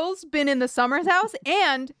girls been in the Summers house?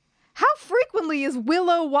 And how frequently is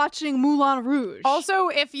Willow watching Moulin Rouge? Also,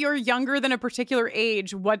 if you're younger than a particular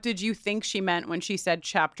age, what did you think she meant when she said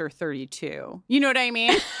chapter 32? You know what I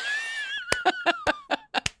mean?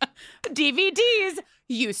 DVDs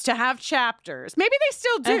used to have chapters. Maybe they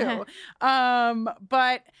still do.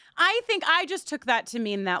 But I think I just took that to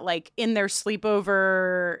mean that, like, in their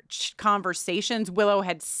sleepover conversations, Willow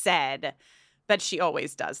had said that she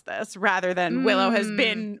always does this, rather than Willow has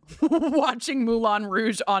been watching Moulin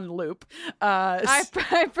Rouge on loop. I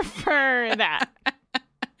prefer that.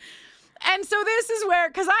 And so this is where,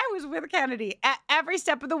 because I was with Kennedy at every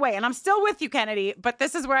step of the way, and I'm still with you, Kennedy, but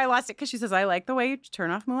this is where I lost it, because she says, I like the way you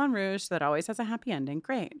turn off Moulin Rouge so that always has a happy ending.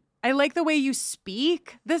 Great. I like the way you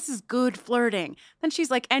speak. This is good flirting. Then she's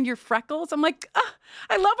like, and your freckles? I'm like,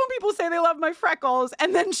 I love when people say they love my freckles.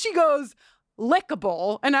 And then she goes,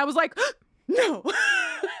 lickable. And I was like, no.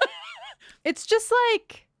 It's just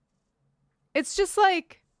like, It's just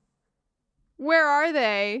like, where are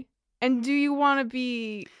they? And do you want to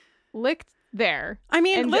be licked there? I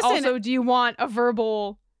mean, and listen. Also, do you want a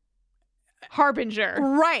verbal harbinger?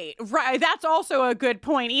 Right. That's also a good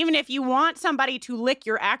point. Even if you want somebody to lick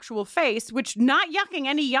your actual face, which not yucking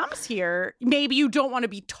any yums here, maybe you don't want to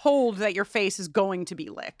be told that your face is going to be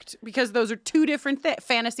licked, because those are two different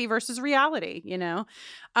fantasy versus reality, you know?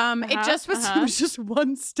 It just was, it was just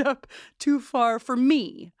one step too far for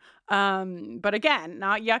me. But again,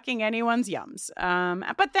 not yucking anyone's yums.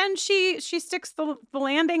 But then she sticks the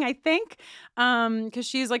landing, I think, because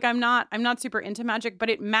she's like, I'm not super into magic, but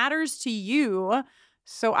it matters to you,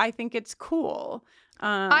 so I think it's cool.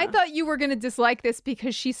 I thought you were going to dislike this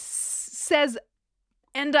because she says,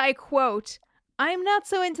 and I quote, "I'm not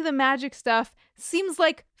so into the magic stuff. Seems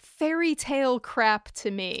like fairy tale crap to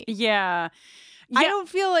me." Yeah. I don't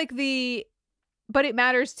feel like but it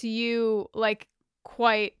matters to you, like,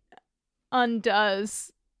 quite undoes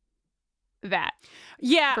that.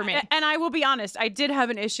 Yeah, for me. And I will be honest, I did have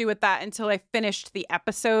an issue with that until I finished the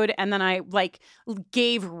episode, and then I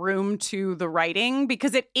gave room to the writing,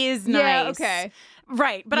 because it is nice. Yeah, okay.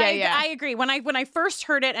 Right, but I agree. When I first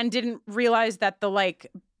heard it and didn't realize that the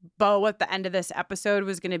bow at the end of this episode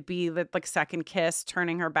was going to be the second kiss,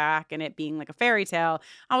 turning her back, and it being like a fairy tale,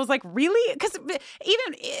 I was like, really? Because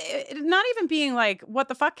even not even being like, what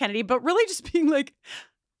the fuck, Kennedy, but really just being like,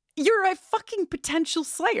 you're a fucking potential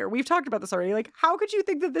slayer. We've talked about this already. Like, how could you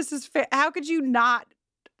think that this is how could you not?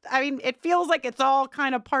 I mean, it feels like it's all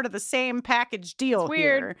kind of part of the same package deal. It's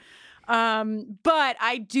weird. Here. But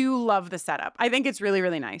I do love the setup. I think it's really,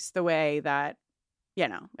 really nice the way that,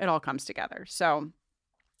 it all comes together. So,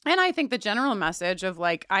 and I think the general message of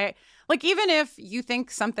even if you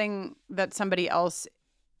think something that somebody else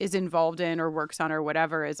is involved in or works on or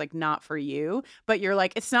whatever is not for you, but you're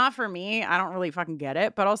like, it's not for me, I don't really fucking get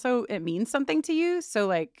it, but also it means something to you, so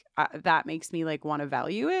that makes me want to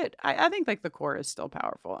value it. I think the core is still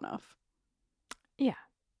powerful enough. Yeah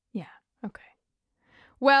Okay,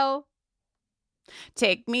 well,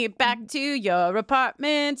 take me back to your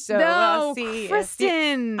apartment so I'll see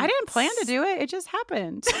Kristen, I didn't plan to do it just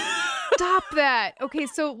happened. Stop that. Okay,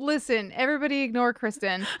 so listen, everybody ignore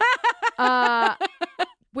Kristen.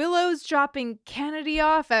 Willow's dropping Kennedy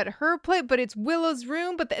off at her place, but it's Willow's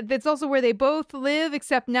room, but that's also where they both live,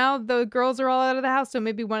 except now the girls are all out of the house, so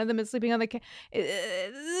maybe one of them is sleeping on the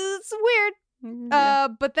it's weird. Yeah.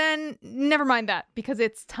 But then never mind that, because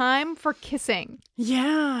it's time for kissing.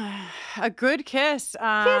 Yeah, a good kiss.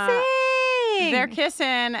 Kissing! They're kissing,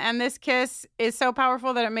 and this kiss is so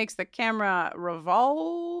powerful that it makes the camera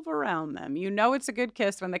revolve around them. You know it's a good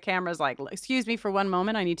kiss when the camera's like, excuse me for one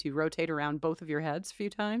moment, I need to rotate around both of your heads a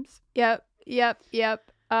few times. Yep.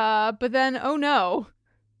 But then, oh no.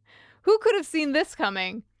 Who could have seen this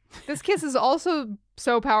coming? This kiss is also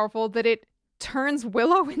so powerful that it turns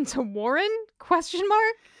Willow into Warren? ?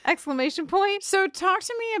 Exclamation point. So talk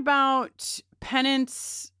to me about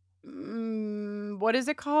penance. What is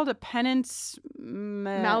it called? A penance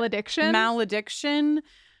malediction? Malediction?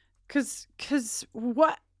 Because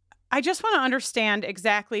what? I just want to understand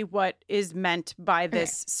exactly what is meant by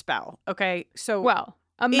this spell. Okay, so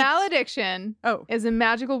a malediction is a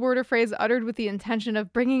magical word or phrase uttered with the intention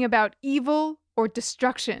of bringing about evil or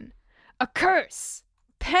destruction. A curse.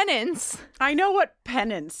 Penance. I know what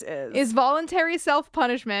penance is. Is voluntary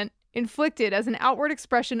self-punishment inflicted as an outward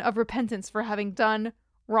expression of repentance for having done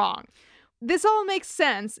wrong. This all makes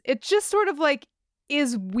sense. It just sort of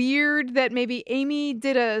is weird that maybe Amy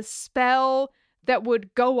did a spell that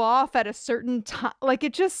would go off at a certain time.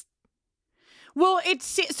 It just. Well,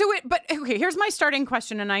 but okay, here's my starting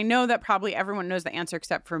question. And I know that probably everyone knows the answer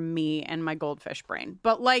except for me and my goldfish brain.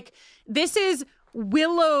 But this is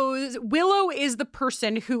Willow is the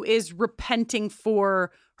person who is repenting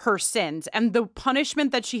for her sins, and the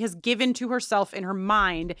punishment that she has given to herself in her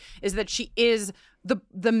mind is that she is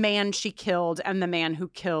the man she killed and the man who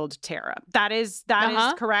killed Tara. That is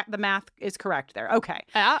correct. The math is correct there. Okay.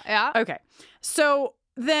 Yeah. Okay. So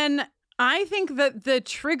then I think that the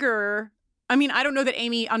trigger, I mean, I don't know that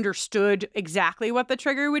Amy understood exactly what the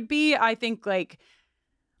trigger would be. I think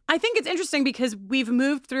it's interesting because we've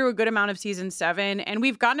moved through a good amount of season 7, and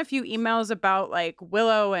we've gotten a few emails about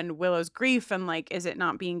Willow and Willow's grief and is it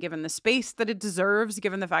not being given the space that it deserves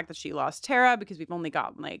given the fact that she lost Tara, because we've only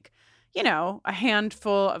gotten a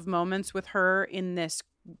handful of moments with her in this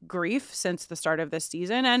grief since the start of this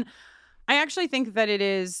season. And I actually think that it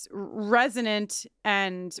is resonant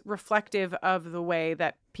and reflective of the way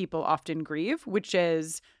that people often grieve, which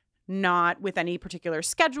is not with any particular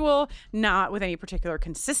schedule, not with any particular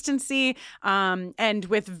consistency, and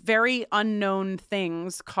with very unknown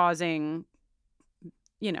things causing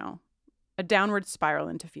a downward spiral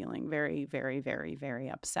into feeling very, very, very, very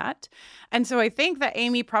upset. And so I think that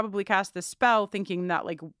Amy probably cast this spell thinking that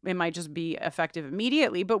like it might just be effective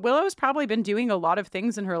immediately. But Willow's probably been doing a lot of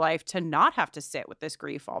things in her life to not have to sit with this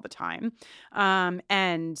grief all the time,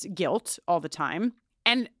 and guilt all the time.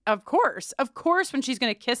 And of course, when she's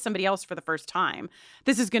going to kiss somebody else for the first time,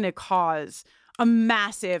 this is going to cause a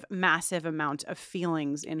massive, massive amount of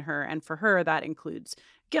feelings in her. And for her, that includes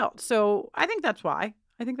guilt. So I think that's why.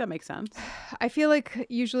 I think that makes sense. I feel like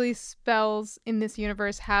usually spells in this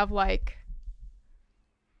universe have like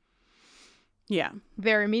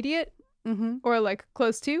they're immediate or like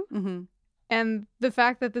close to. Mm-hmm. And the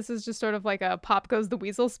fact that this is just sort of like a Pop Goes the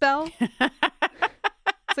Weasel spell.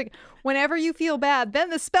 It's like whenever you feel bad, then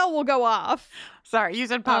the spell will go off. Sorry, you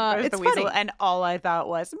said Pop Goes the Weasel, and all I thought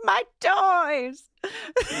was, my toys!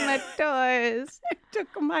 My toys. I took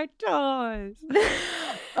my toys.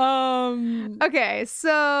 Okay,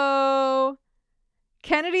 so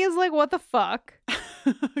Kennedy is like, what the fuck?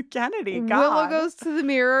 Kennedy, God. Willow goes to the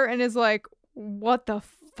mirror and is like, what the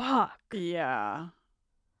fuck? Yeah.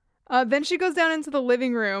 Then she goes down into the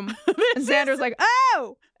living room and Xander's like,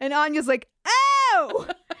 oh! And Anya's like, oh!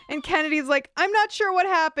 And Kennedy's like, I'm not sure what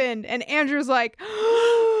happened. And Andrew's like,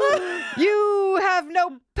 you have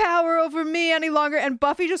no power over me any longer. And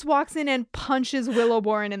Buffy just walks in and punches Willow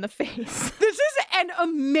Warren in the face. This is an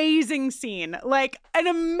amazing scene. Like,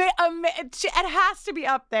 it has to be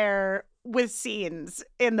up there with scenes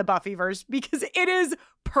in the Buffyverse because it is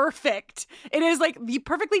perfect. It is like the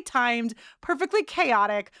perfectly timed, perfectly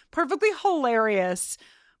chaotic, perfectly hilarious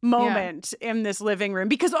moment in this living room,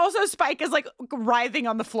 because also Spike is like writhing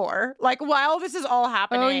on the floor like while this is all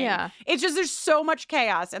happening. Oh yeah, it's just there's so much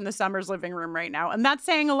chaos in the Summers living room right now, and that's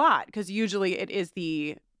saying a lot because usually it is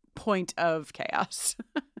the point of chaos.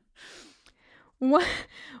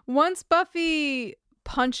 Once Buffy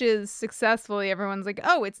punches successfully, everyone's like,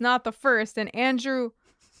 oh, it's not the first, and Andrew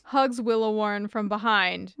hugs Willow Warren from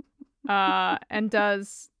behind and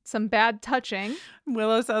does some bad touching.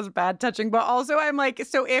 Willow says bad touching, but also I'm like,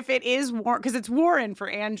 so if it is Warren, because it's Warren for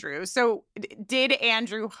Andrew, so did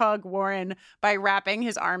Andrew hug Warren by wrapping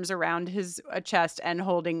his arms around his chest and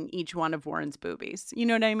holding each one of Warren's boobies? You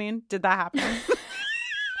know what I mean? Did that happen?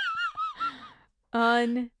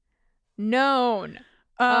 Unknown.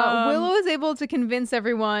 Willow is able to convince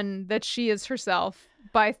everyone that she is herself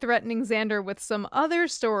by threatening Xander with some other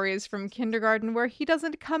stories from kindergarten where he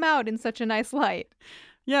doesn't come out in such a nice light.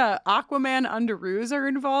 Yeah, Aquaman underoos are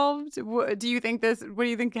involved. What do you think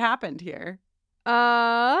happened here?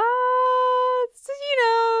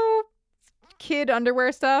 Kid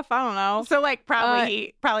underwear stuff. I don't know. So like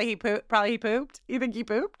probably he pooped. You think he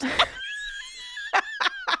pooped?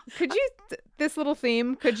 Could you this little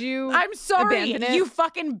theme? Could you? I'm sorry, abandon it? You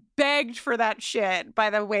fucking begged for that shit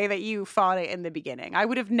by the way that you fought it in the beginning. I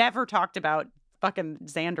would have never talked about fucking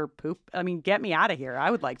Xander poop. I mean, get me out of here.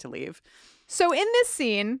 I would like to leave. So in this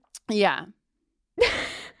scene, yeah,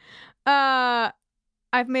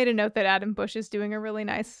 I've made a note that Adam Bush is doing a really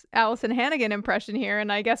nice Allison Hannigan impression here,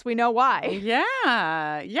 and I guess we know why. Yeah,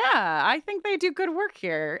 I think they do good work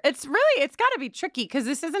here. It's got to be tricky because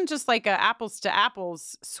this isn't just like a apples to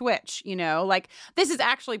apples switch, you know? Like this is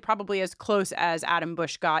actually probably as close as Adam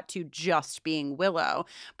Bush got to just being Willow.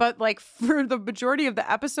 But like for the majority of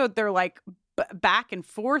the episode, they're like back and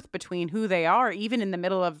forth between who they are, even in the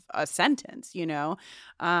middle of a sentence, you know?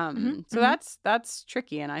 So that's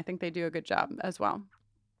tricky, and I think they do a good job as well.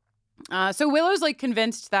 So Willow's like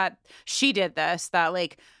convinced that she did this, that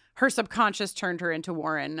like her subconscious turned her into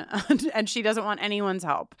Warren and she doesn't want anyone's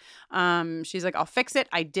help. She's like, I'll fix it.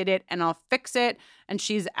 I did it and I'll fix it. And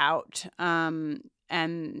she's out. And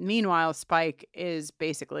meanwhile, Spike is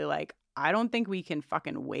basically like, I don't think we can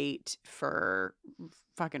fucking wait for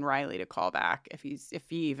fucking Riley to call back if he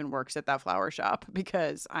even works at that flower shop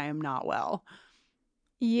because I am not well.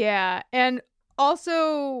 Yeah. And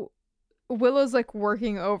also Willow's like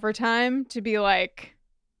working overtime to be like,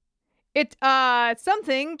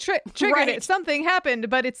 something triggered right. it. Something happened,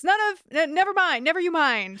 but it's never mind. Never you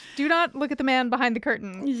mind. Do not look at the man behind the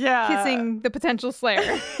curtain. Yeah. Kissing the potential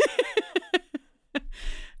slayer.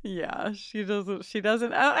 Yeah, she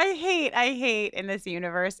doesn't. Oh, I hate in this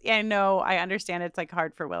universe. I know, I understand it's like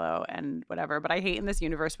hard for Willow and whatever, but I hate in this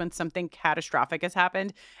universe when something catastrophic has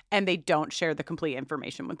happened and they don't share the complete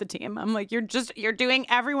information with the team. I'm like, you're doing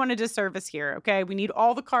everyone a disservice here. Okay. We need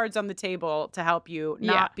all the cards on the table to help you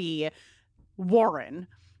not be Warren.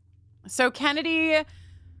 So Kennedy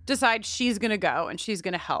decides she's going to go and she's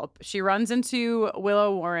going to help. She runs into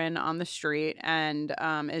Willow Warren on the street and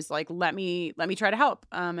is like, let me try to help.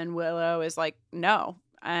 And Willow is like, no,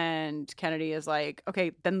 And Kennedy is like,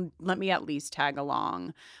 okay, then let me at least tag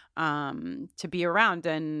along to be around.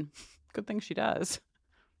 And good thing she does.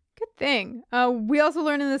 Good thing. We also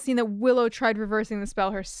learn in the scene that Willow tried reversing the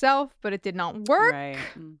spell herself, but it did not work. Right.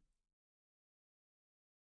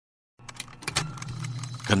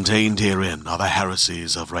 Contained herein are the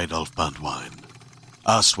heresies of Radolf Burntwine,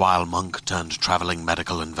 erstwhile monk turned traveling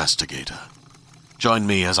medical investigator. Join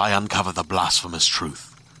me as I uncover the blasphemous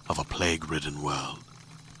truth of a plague-ridden world,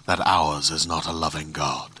 that ours is not a loving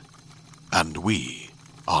God, and we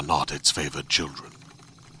are not its favored children.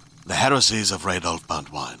 The heresies of Radolf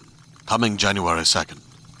Burntwine, coming January 2nd,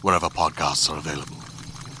 wherever podcasts are available.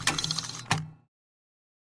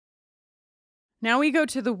 Now we go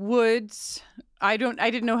to the woods. I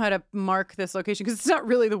didn't know how to mark this location because it's not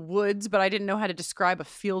really the woods, but I didn't know how to describe a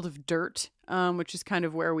field of dirt, which is kind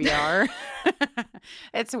of where we are.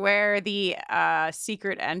 It's where the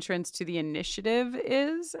secret entrance to the initiative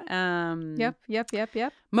is.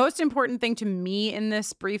 Yep. Most important thing to me in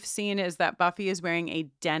this brief scene is that Buffy is wearing a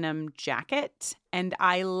denim jacket, and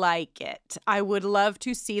I like it. I would love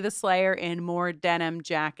to see the Slayer in more denim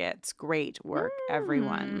jackets. Great work,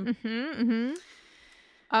 everyone.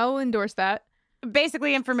 I'll endorse that.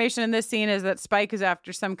 Basically, information in this scene is that Spike is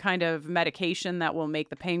after some kind of medication that will make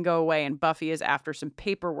the pain go away, and Buffy is after some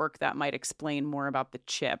paperwork that might explain more about the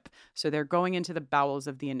chip. So they're going into the bowels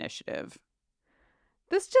of the initiative.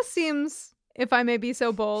 This just seems, if I may be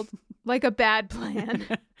so bold, like a bad plan.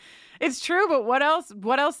 It's true, but what else?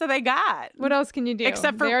 What else do they got? What else can you do?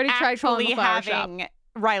 Except for they already tried calling the flower having shop.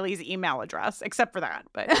 Riley's email address. Except for that,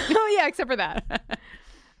 but oh yeah, except for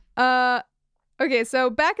that. Okay, so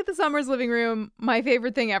back at the Summers living room, my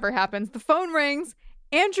favorite thing ever happens. The phone rings.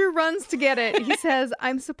 Andrew runs to get it. He says,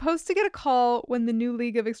 I'm supposed to get a call when the new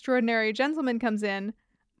League of Extraordinary Gentlemen comes in.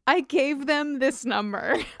 I gave them this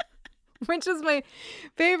number, which is my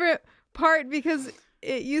favorite part because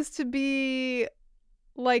it used to be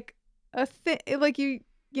like a thing, like you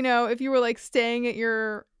know, if you were like staying at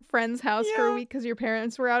your friend's house for a week because your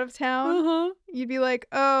parents were out of town, you'd be like,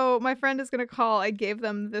 oh, my friend is gonna call, I gave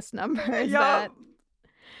them this number. Is that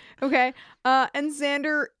okay? And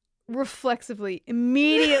Xander reflexively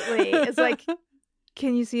immediately is like,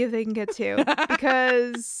 can you see if they can get two,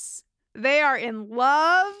 because they are in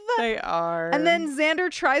love. They are. And then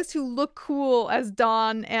Xander tries to look cool as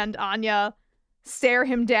Dawn and Anya stare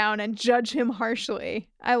him down and judge him harshly.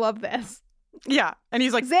 I love this. Yeah. And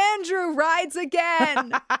he's like, Xandru rides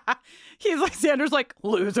again. He's like, Xander's like,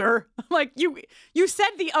 loser. Like, you said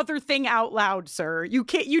the other thing out loud, sir. You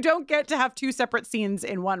don't get to have two separate scenes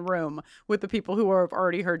in one room with the people who have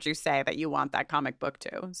already heard you say that you want that comic book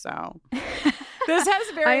too. So this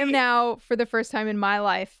has I am now, for the first time in my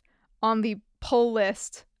life, on the pull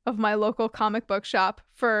list of my local comic book shop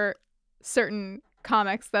for certain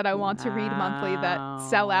comics that I want to read monthly that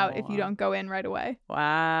sell out if you don't go in right away.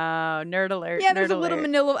 Wow. Nerd alert. Yeah, there's a little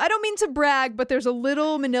manila. I don't mean to brag, but there's a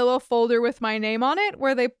little manila folder with my name on it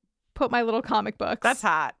where they put my little comic books. That's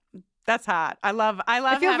hot. That's hot. I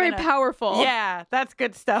feel very powerful. Yeah, that's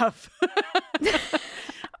good stuff.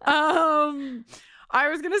 I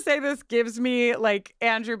was going to say this gives me like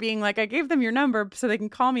Andrew being like, I gave them your number so they can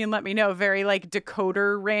call me and let me know. Very like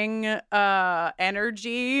decoder ring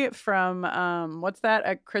energy from what's that?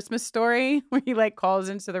 A Christmas Story, where he like calls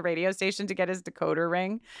into the radio station to get his decoder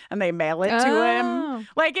ring and they mail it to him.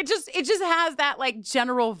 Like it just has that like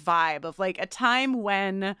general vibe of like a time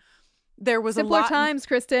when there was simpler times,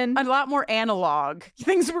 Kristen. A lot more analog.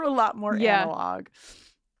 Things were a lot more analog.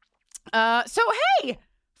 So hey,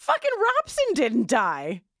 fucking Robson didn't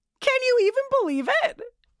die. Can you even believe it?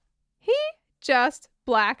 He just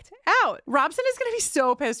blacked out. Robson is going to be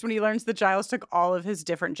so pissed when he learns that Giles took all of his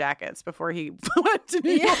different jackets before he went to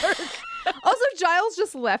New York. Also, Giles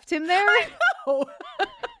just left him there. I know.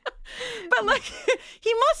 But like,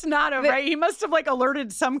 he must not have, right? He must have like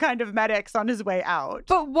alerted some kind of medics on his way out.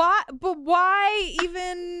 But why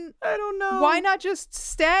even? I don't know. Why not just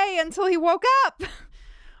stay until he woke up?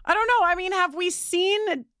 I don't know. I mean, have we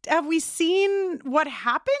seen what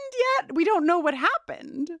happened yet? We don't know what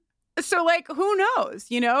happened. So like, who knows?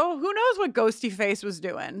 You know, who knows what Ghosty Face was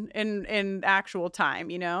doing in actual time?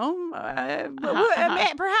 You know,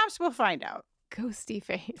 perhaps we'll find out. Ghosty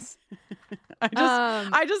Face.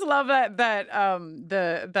 I just love that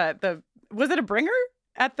the was it a bringer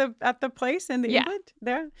at the place in the England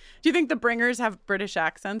there? Do you think the bringers have British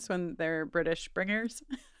accents when they're British bringers?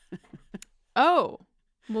 Oh.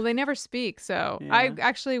 Well, they never speak, so yeah.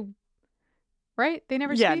 right? They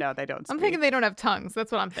never Yeah, speak? no, they don't speak. I'm thinking they don't have tongues.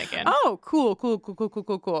 That's what I'm thinking. Oh, cool.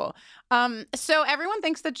 So everyone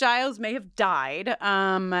thinks that Giles may have died.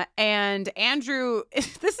 And Andrew,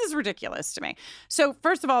 this is ridiculous to me. So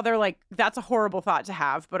first of all, they're like, that's a horrible thought to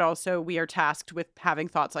have, but also we are tasked with having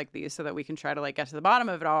thoughts like these so that we can try to like get to the bottom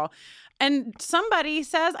of it all. And somebody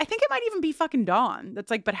says, I think it might even be fucking Dawn.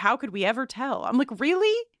 That's like, but how could we ever tell? I'm like,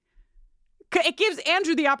 really? It gives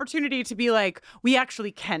Andrew the opportunity to be like, we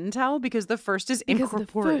actually can tell because the first is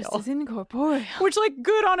incorporeal. The first is incorporeal. Which, like,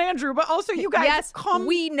 good on Andrew, but also you guys, yes,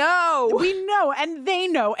 we know. We know, and they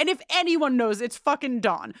know. And if anyone knows, it's fucking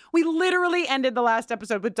Dawn. We literally ended the last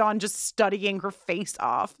episode with Dawn just studying her face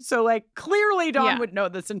off. So, like, clearly Dawn would know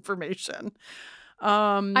this information.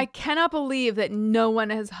 I cannot believe that no one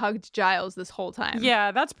has hugged Giles this whole time.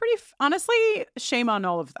 Yeah, that's pretty, honestly, shame on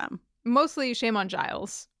all of them. Mostly shame on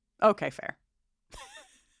Giles. Okay, fair.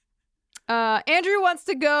 Andrew wants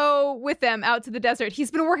to go with them out to the desert.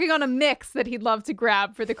 He's been working on a mix that he'd love to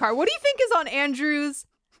grab for the car. What do you think is on Andrew's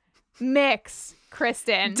mix,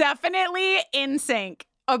 Kristen? Definitely NSYNC.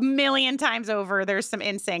 A million times over, there's some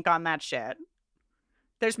NSYNC on that shit.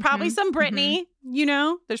 There's probably some Britney, you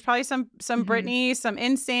know? There's probably some Britney, some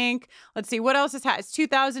NSYNC. Let's see, what else it's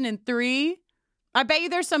 2003. I bet you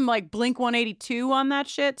there's some like Blink 182 on that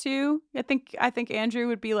shit too. I think Andrew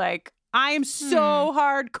would be like, I am so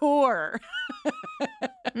hardcore.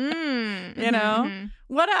 You know?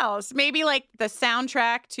 What else? Maybe like the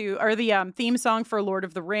soundtrack to, or the theme song for Lord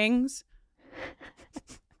of the Rings.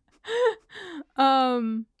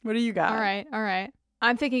 What do you got? All right.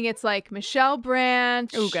 I'm thinking it's like Michelle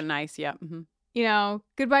Branch. Ooh, good, nice, yeah. You know,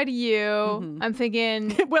 Goodbye to You. I'm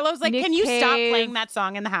thinking Willow's like, Nick can you stop Cave. playing that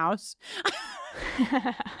song in the house?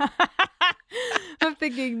 I'm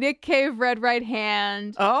thinking Nick Cave, Red Right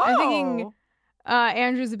Hand. Oh. I'm thinking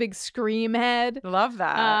Andrew's a big scream head. Love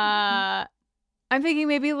that. I'm thinking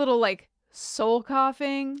maybe a little like soul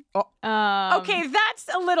coughing. Oh. Okay, that's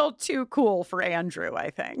a little too cool for Andrew, I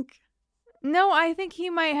think. No, I think he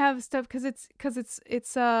might have stuff because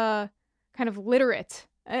it's kind of literate.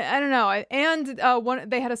 I don't know. And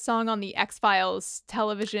they had a song on the X-Files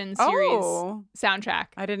television series soundtrack.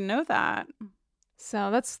 I didn't know that.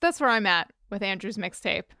 So that's where I'm at with Andrew's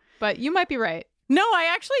mixtape. But you might be right. No, I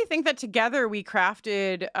actually think that together we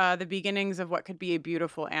crafted the beginnings of what could be a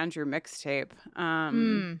beautiful Andrew mixtape.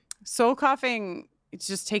 Soul coughing, it's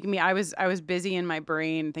just taking me. I was busy in my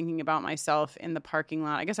brain thinking about myself in the parking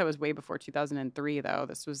lot. I guess I was way before 2003 though.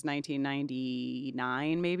 This was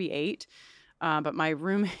 1999, maybe 8. But my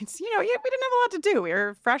roommates, we didn't have a lot to do. We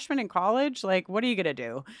were freshmen in college. Like, what are you going to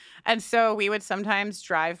do? And so we would sometimes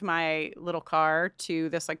drive my little car to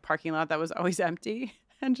this like parking lot that was always empty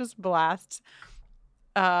and just blast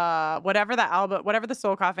whatever the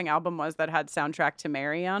soul coughing album was that had Soundtrack to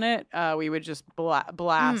Mary on it. We would just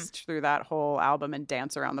blast through that whole album and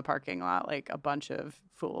dance around the parking lot like a bunch of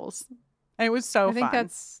fools. And it was so fun. I think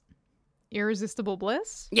that's Irresistible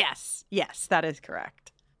Bliss. Yes, that is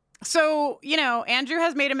correct. So, Andrew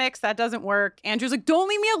has made a mix. That doesn't work. Andrew's like, don't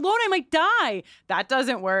leave me alone. I might die. That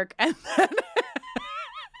doesn't work. And then,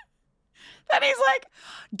 then he's like,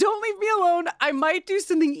 don't leave me alone. I might do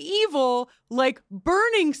something evil, like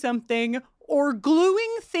burning something or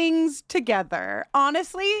gluing things together.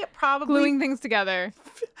 Honestly, probably. Gluing things together.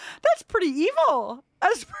 That's pretty evil.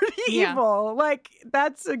 That's pretty evil. Like,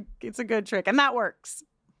 it's a good trick. And that works.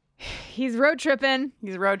 He's road tripping.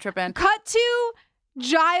 Cut to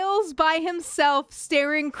Giles by himself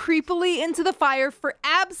staring creepily into the fire for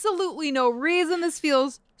absolutely no reason. This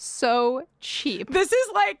feels so cheap. This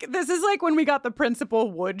is like when we got the Principal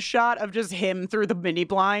Wood shot of just him through the mini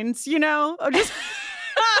blinds, Just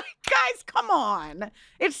guys, come on.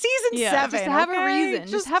 It's season 7. Just have okay? a reason.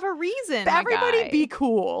 Just have a reason. Everybody be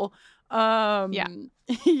cool.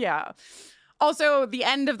 Yeah. Also, the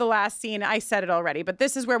end of the last scene, I said it already, but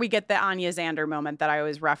this is where we get the Anya Xander moment that I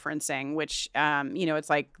was referencing, which, it's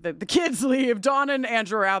like the kids leave, Dawn and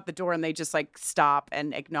Andrew are out the door, and they just, like, stop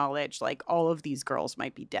and acknowledge, like, all of these girls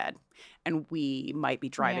might be dead, and we might be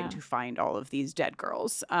driving to find all of these dead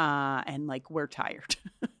girls, and, like, we're tired.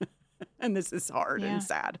 And this is hard and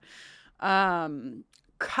sad. Time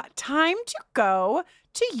to go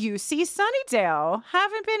to UC Sunnydale.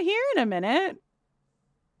 Haven't been here in a minute.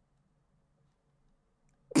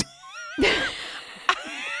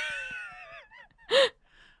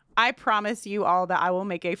 I promise you all that I will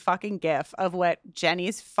make a fucking gif of what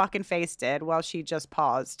Jenny's fucking face did while she just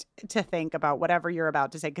paused to think about whatever you're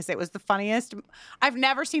about to say, because it was the funniest. I've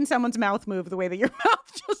never seen someone's mouth move the way that your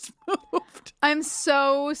mouth just moved. I'm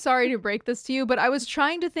so sorry to break this to you, but I was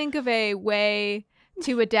trying to think of a way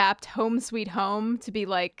to adapt Home Sweet Home to be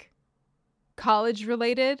like college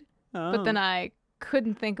related, but then Oh. I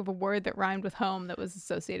couldn't think of a word that rhymed with home that was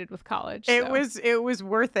associated with college. It so. was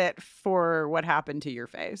worth it for what happened to your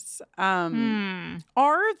face. Hmm.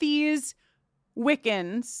 Are these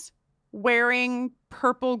Wiccans wearing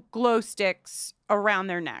purple glow sticks around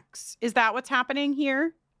their necks? Is that what's happening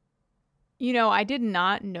here? You know, I did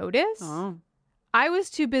not notice. Oh. I was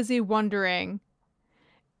too busy wondering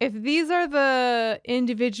if these are the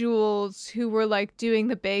individuals who were like doing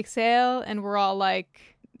the bake sale and were all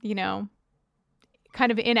like, you know,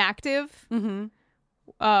 kind of inactive, Mm-hmm.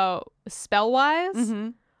 spell-wise. Mm-hmm.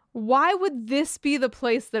 Why would this be the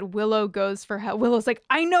place that Willow goes for help? Willow's like,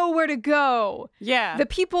 I know where to go. Yeah. The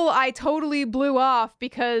people I totally blew off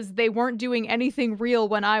because they weren't doing anything real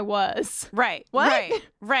when I was. Right. What?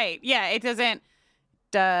 Right. Yeah, it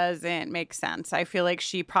doesn't make sense. I feel like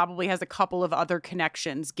she probably has a couple of other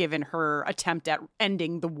connections given her attempt at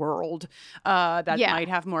ending the world that Yeah. might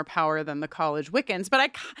have more power than the college Wiccans. But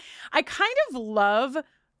I kind of love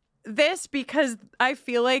this because I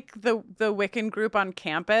feel like the Wiccan group on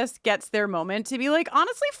campus gets their moment to be like,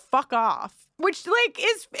 honestly, fuck off. Which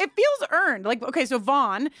it feels earned. Like, okay, so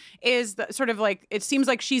Vaughn is sort of like, it seems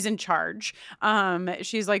like she's in charge.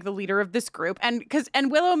 She's like the leader of this group. And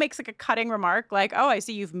Willow makes like a cutting remark like, oh, I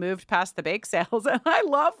see you've moved past the bake sales. And I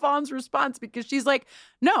love Vaughn's response because she's like,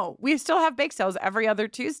 no, we still have bake sales every other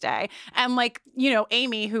Tuesday. And like, you know,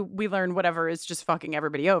 Amy, who we learn whatever is just fucking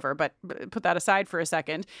everybody over, but put that aside for a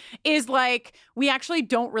second, is like, we actually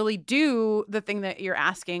don't really do the thing that you're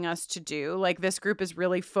asking us to do. Like, this group is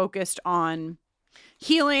really focused on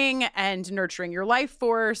healing and nurturing your life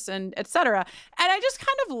force and etc. And I just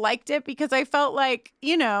kind of liked it because I felt like,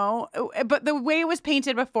 you know, but the way it was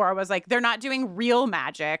painted before was like, they're not doing real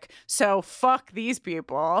magic, so fuck these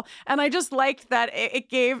people. And I just liked that it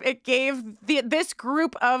gave this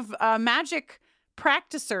group of magic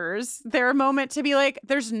practicers their moment to be like,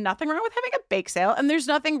 there's nothing wrong with having a bake sale, and there's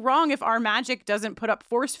nothing wrong if our magic doesn't put up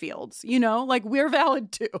force fields, you know, like we're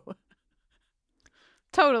valid too.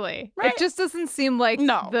 Totally. Right? It just doesn't seem like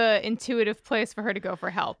No. the intuitive place for her to go for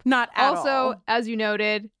help. Not at Also, all. as you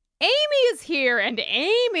noted, Amy is here, and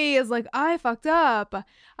Amy is like, I fucked up.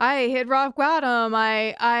 I hit rock bottom.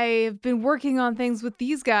 I've been working on things with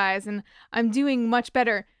these guys, and I'm doing much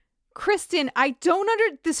better. Kristen,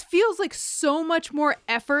 this feels like so much more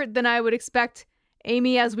effort than I would expect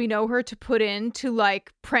Amy, as we know her, to put in to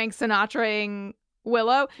like prank Sinatra-ing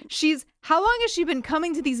Willow. How long has she been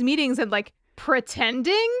coming to these meetings and like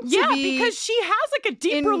pretending to be... because she has like a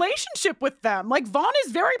deep relationship with them. Like, Vaughn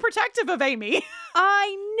is very protective of Amy.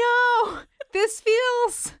 I know. This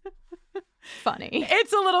feels funny.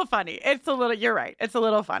 It's a little funny. You're right. It's a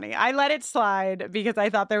little funny. I let it slide because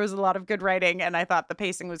I thought there was a lot of good writing and I thought the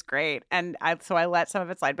pacing was great. And so I let some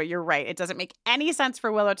of it slide. But you're right. It doesn't make any sense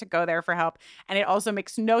for Willow to go there for help. And it also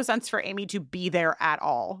makes no sense for Amy to be there at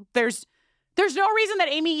all. There's no reason that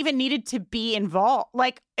Amy even needed to be involved.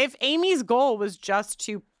 Like, if Amy's goal was just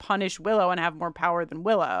to punish Willow and have more power than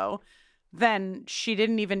Willow, then she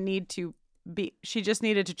didn't even need to be. She just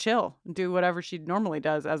needed to chill and do whatever she normally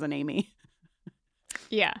does as an Amy.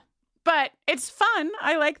 Yeah. But it's fun.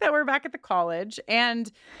 I like that we're back at the college.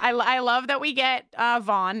 And I love that we get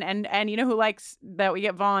Vaughn. And you know who likes that we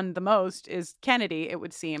get Vaughn the most is Kennedy, it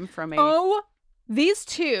would seem, from a... Oh, these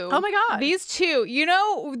two. Oh my God. These two. You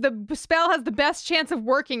know, the spell has the best chance of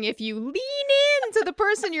working if you lean into the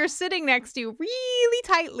person you're sitting next to really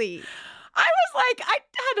tightly. I was like, I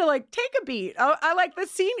had to like take a beat. I like the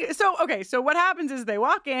scene. So what happens is they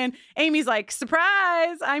walk in. Amy's like,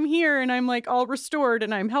 surprise, I'm here. And I'm like all restored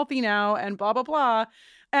and I'm healthy now and blah, blah, blah.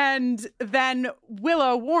 And then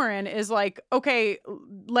Willow Warren is like, okay,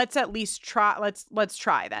 let's at least try. Let's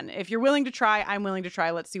try then. If you're willing to try, I'm willing to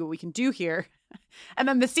try. Let's see what we can do here. And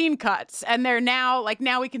then the scene cuts and they're now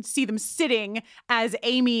we can see them sitting as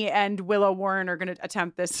Amy and Willow Warren are going to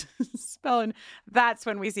attempt this spell. And that's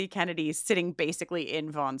when we see Kennedy sitting basically in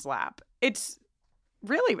Vaughn's lap. It's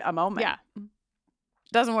really a moment. Yeah.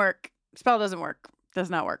 Doesn't work. Spell doesn't work. Does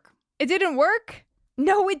not work. It didn't work?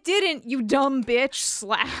 No, it didn't, you dumb bitch.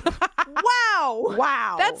 Slap. Wow.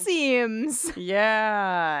 Wow. That seems...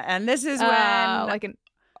 Yeah. And this is when... like an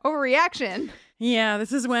overreaction. Yeah,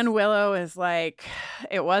 this is when Willow is like,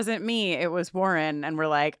 it wasn't me, it was Warren. And we're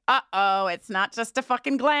like, uh-oh, it's not just a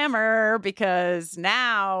fucking glamour, because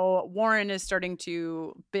now Warren is starting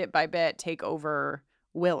to, bit by bit, take over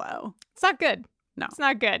Willow. It's not good. No. It's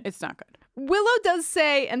not good. It's not good. Willow does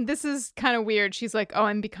say, and this is kind of weird, she's like, oh,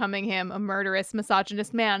 I'm becoming him, a murderous,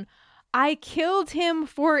 misogynist man. I killed him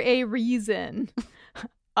for a reason. This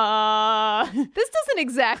doesn't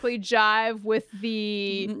exactly jive with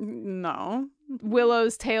the... No.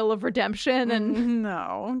 Willow's tale of redemption and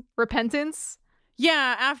No. repentance.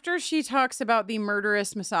 Yeah, after she talks about the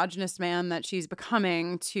murderous, misogynist man that she's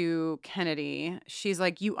becoming to Kennedy, she's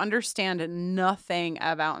like, you understand nothing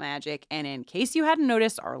about magic. And in case you hadn't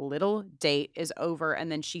noticed, our little date is over.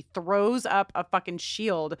 And then she throws up a fucking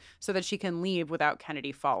shield so that she can leave without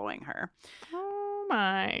Kennedy following her. Oh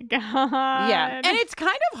my God. Yeah. And it's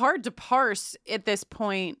kind of hard to parse at this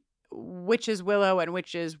point which is Willow and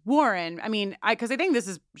which is Warren. I mean, because I think this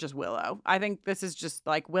is just Willow. I think this is just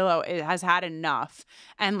like Willow has had enough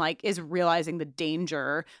and like is realizing the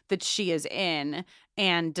danger that she is in,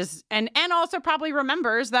 and also probably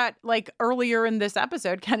remembers that like earlier in this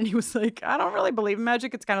episode, Kennedy was like, I don't really believe in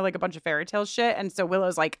magic. It's kind of like a bunch of fairy tale shit. And so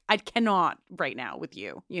Willow's like, I cannot right now with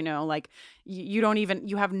you, you know, like you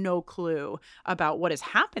have no clue about what is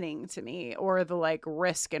happening to me or the like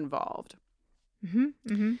risk involved. Mm-hmm.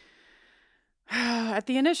 Mm-hmm. At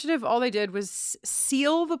the initiative, all they did was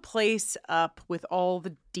seal the place up with all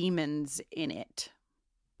the demons in it.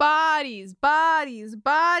 Bodies, bodies,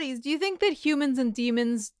 bodies. Do you think that humans and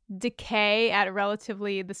demons decay at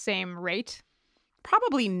relatively the same rate?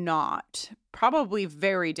 Probably not. Probably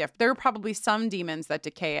very different. There are probably some demons that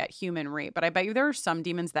decay at human rate, but I bet you there are some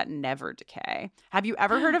demons that never decay. Have you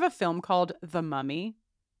ever heard of a film called The Mummy?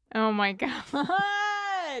 Oh my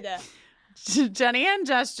God. Jenny and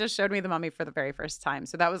Jess just showed me The Mummy for the very first time.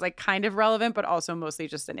 So that was like kind of relevant, but also mostly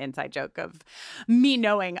just an inside joke of me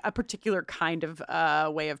knowing a particular kind of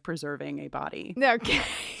way of preserving a body. Okay.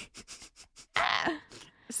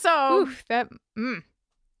 So Oof,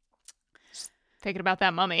 Just thinking about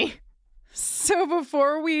that mummy. So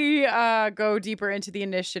before we go deeper into the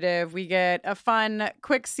initiative, we get a fun,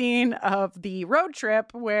 quick scene of the road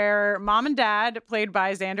trip where mom and dad, played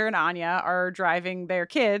by Xander and Anya, are driving their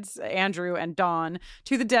kids, Andrew and Dawn,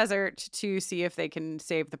 to the desert to see if they can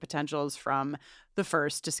save the potentials from the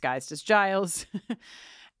first disguised as Giles.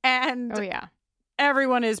 And oh, yeah.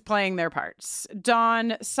 Everyone is playing their parts.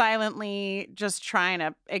 Dawn silently just trying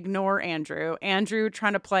to ignore Andrew. Andrew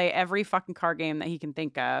trying to play every fucking card game that he can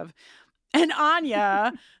think of. And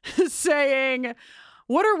Anya saying,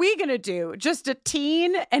 what are we going to do? Just a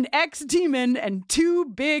teen, an ex-demon, and two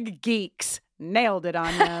big geeks. Nailed it,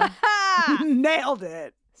 Anya. Nailed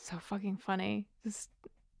it. So fucking funny. Just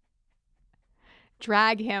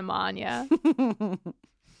drag him, Anya.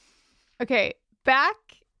 Okay, back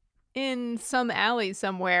in some alley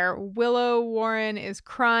somewhere, Willow Warren is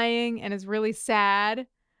crying and is really sad,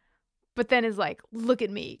 but then is like, look at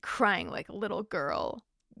me, crying like a little girl,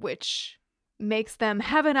 which makes them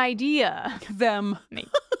have an idea.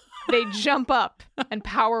 They jump up and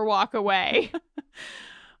power walk away.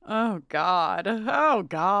 Oh, God. Oh,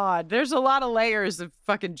 God. There's a lot of layers of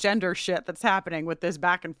fucking gender shit that's happening with this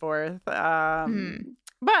back and forth. But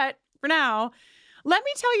for now, let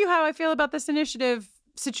me tell you how I feel about this initiative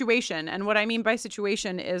situation. And what I mean by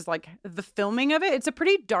situation is like the filming of it. It's a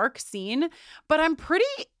pretty dark scene, but I'm pretty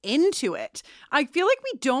into it. I feel like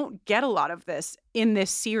we don't get a lot of this in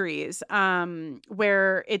this series,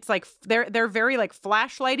 where it's like they're very like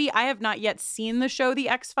flashlighty. I have not yet seen the show The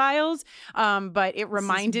X-Files, but it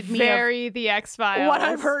reminded me of The X-Files. What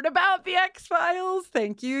I've heard about The X-Files.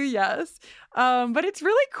 Thank you. Yes. But it's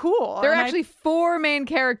really cool. There are actually four main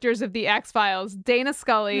characters of The X-Files: Dana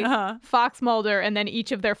Scully, Fox Mulder, and then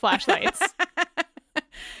each of their flashlights.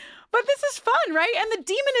 But this is fun, right? And the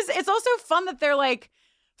demon it's also fun that they're like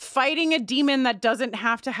fighting a demon that doesn't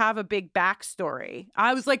have to have a big backstory.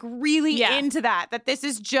 I was like really into that this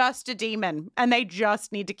is just a demon and they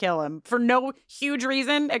just need to kill him for no huge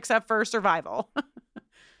reason except for survival.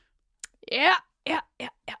 Yeah.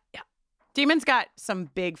 Demon's got some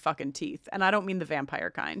big fucking teeth, and I don't mean the vampire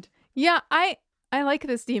kind. Yeah, I like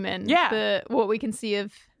this demon. Yeah. What we can see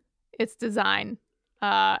of its design.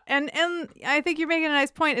 And I think you're making a nice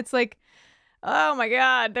point. It's like, oh my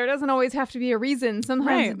God, there doesn't always have to be a reason.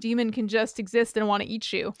 Sometimes a demon can just exist and want to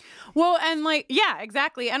eat you. Well, and like, yeah,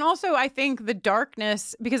 exactly. And also I think the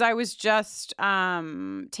darkness, because I was just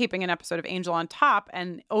taping an episode of Angel on Top,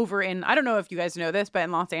 and over in, I don't know if you guys know this, but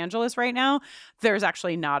in Los Angeles right now,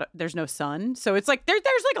 there's no sun. So it's like, there's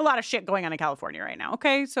like a lot of shit going on in California right now.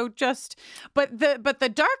 Okay. So but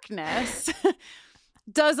the darkness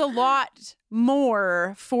does a lot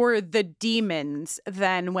more for the demons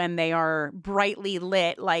than when they are brightly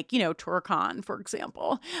lit, like, you know, Turkan, for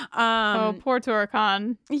example. Oh, poor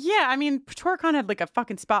Turkan. Yeah, I mean, Turkan had like a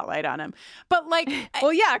fucking spotlight on him. But like...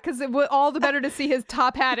 well, yeah, because it was all the better to see his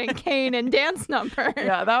top hat and cane and dance number.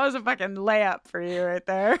 Yeah, that was a fucking layup for you right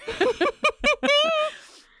there.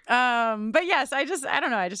 But yes, I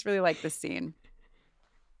don't know. I just really like this scene.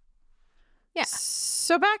 Yeah. So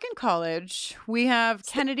So back in college, we have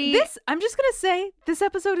Kennedy. I'm just going to say, this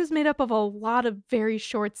episode is made up of a lot of very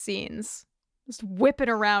short scenes. Just whipping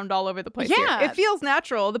around all over the place. Yeah. Here. It feels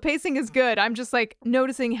natural. The pacing is good. I'm just like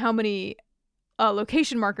noticing how many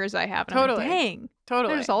location markers I have. And Totally. I'm like, dang. Totally.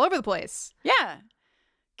 They're just all over the place. Yeah.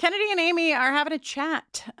 Kennedy and Amy are having a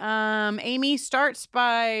chat. Amy starts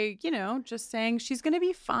by, just saying she's going to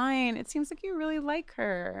be fine. It seems like you really like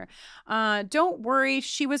her. Don't worry.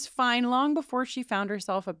 She was fine long before she found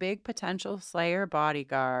herself a big potential Slayer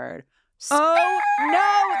bodyguard. Oh,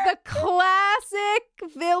 no. The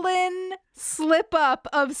classic villain slip up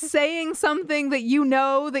of saying something that you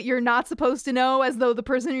know that you're not supposed to know, as though the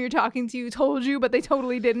person you're talking to told you, but they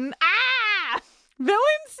totally didn't.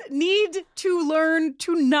 Villains need to learn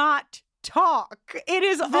to not talk. It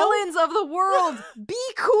is villains of the world. Be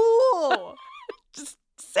cool. Just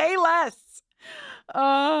say less.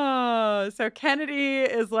 Oh, so Kennedy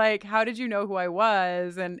is like, how did you know who I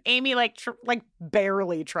was? And Amy like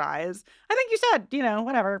barely tries. I think you said,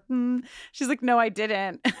 whatever. She's like, no, I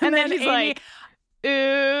didn't. And then she's like,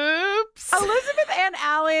 oops. Elizabeth Ann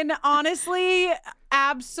Allen, honestly,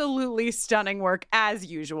 absolutely stunning work as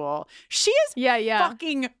usual. She is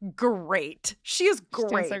fucking great. She is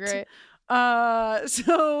great. She's so great.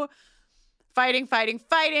 So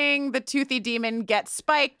fighting. The toothy demon gets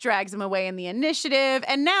Spike, drags him away in the initiative.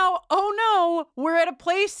 And now, oh no, we're at a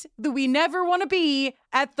place that we never want to be,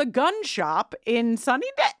 at the gun shop in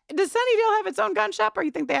Sunnydale. Does Sunnydale have its own gun shop, or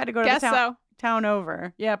you think they had to go to the town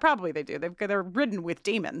over? Yeah, probably they do. They're ridden with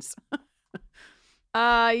demons.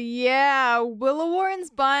 Yeah. Willow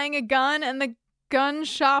Warren's buying a gun, and the gun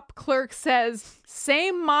shop clerk says,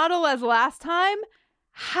 same model as last time?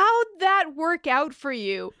 How'd that work out for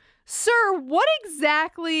you? Sir, what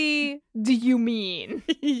exactly do you mean?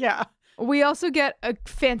 Yeah. We also get a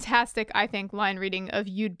fantastic, I think, line reading of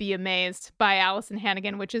You'd Be Amazed by Allison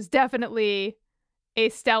Hannigan, which is definitely a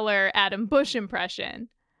stellar Adam Bush impression.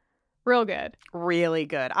 Real good. Really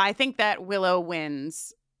good. I think that Willow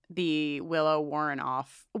wins the Willow Warren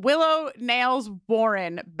off. Willow nails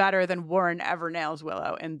Warren better than Warren ever nails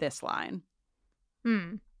Willow in this line.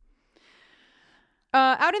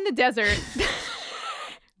 Out in the desert,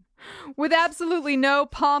 with absolutely no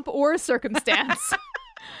pomp or circumstance,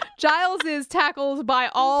 Giles is tackled by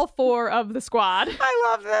all four of the squad. I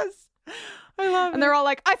love this. And they're all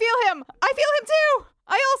like, I feel him. I feel him too.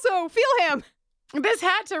 I also feel him. This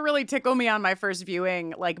had to really tickle me on my first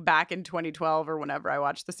viewing, like back in 2012 or whenever I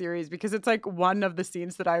watched the series, because it's like one of the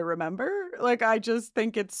scenes that I remember. Like, I just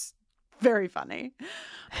think it's very funny.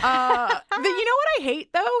 You know what I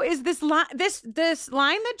hate though is this line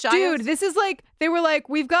that Giles. Dude, this is like, they were like,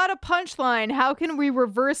 we've got a punchline. How can we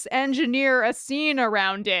reverse engineer a scene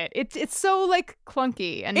around it? It's so like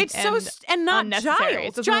clunky and it's and not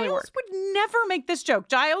unnecessary. Giles. Giles would never make this joke.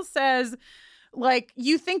 Giles says, like,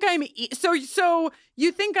 you think I'm so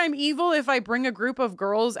you think I'm evil if I bring a group of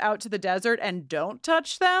girls out to the desert and don't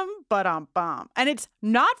touch them? But and it's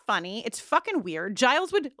not funny. It's fucking weird.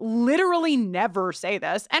 Giles would literally never say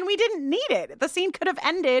this, and we didn't need it. The scene could have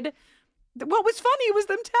ended. What was funny was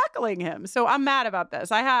them tackling him. So I'm mad about this.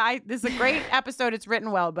 This is a great episode. It's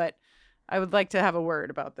written well, but I would like to have a word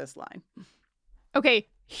about this line. Okay,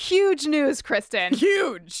 huge news, Kristen.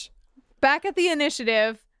 Huge. Back at the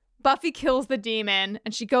initiative, Buffy kills the demon,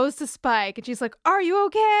 and she goes to Spike, and she's like, are you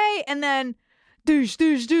okay? And then, doosh,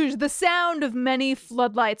 doosh, doosh, the sound of many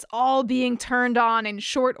floodlights all being turned on in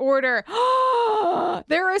short order.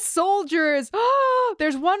 There are soldiers.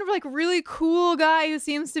 There's one like really cool guy who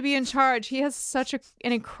seems to be in charge. He has such an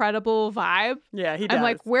incredible vibe. Yeah, he does. I'm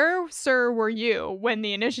like, where, sir, were you when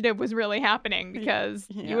the initiative was really happening? Because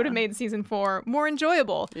you would have made season 4 more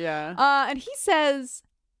enjoyable. Yeah. And he says,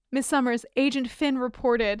 Miss Summers, Agent Finn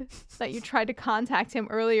reported that you tried to contact him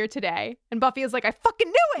earlier today. And Buffy is like, I fucking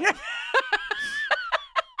knew it!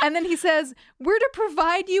 And then he says, we're to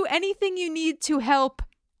provide you anything you need to help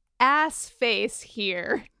ass face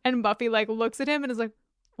here. And Buffy like looks at him and is like,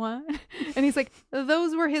 what? And he's like,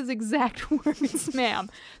 those were his exact words, ma'am.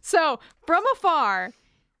 So from afar,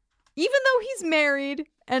 even though he's married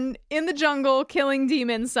and in the jungle killing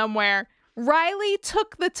demons somewhere, Riley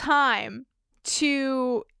took the time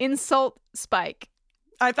to insult Spike.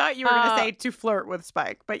 I thought you were going to say to flirt with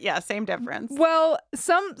Spike, but yeah, same difference. Well,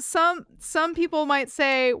 some people might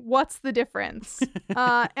say, what's the difference?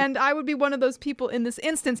 And I would be one of those people in this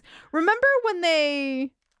instance. Remember when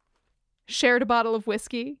they shared a bottle of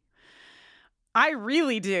whiskey? I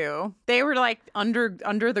really do. They were like under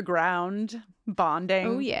the ground bonding.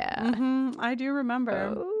 Oh, yeah. Mm-hmm. I do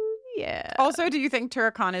remember. Oh, Yeah. Also, do you think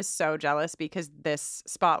Turrican is so jealous because this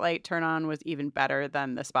spotlight turn on was even better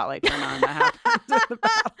than the spotlight turn on that happened in the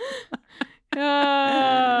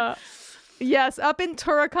battle? Yes, up in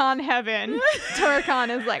Turrican heaven, Turrican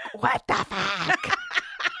is like, what the fuck?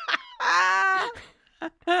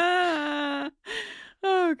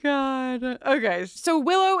 Oh, God. Okay, so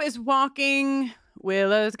Willow is walking.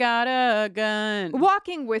 Willow's got a gun.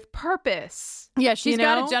 Walking with purpose. Yeah, she's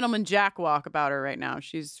got know? a gentleman Jack walk about her right now.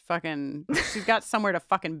 She's got somewhere to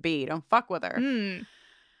fucking be. Don't fuck with her. In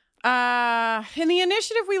the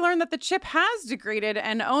initiative, we learned that the chip has degraded,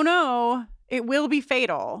 and oh no, it will be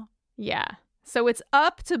fatal. Yeah. So it's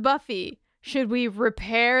up to Buffy. Should we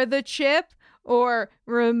repair the chip or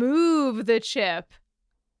remove the chip?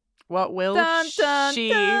 What will she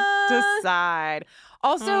dun. decide?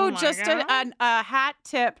 Also, Oh my just God. a hat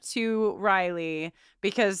tip to Riley,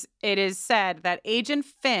 because it is said that Agent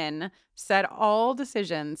Finn said all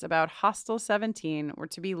decisions about Hostel 17 were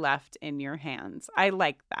to be left in your hands. I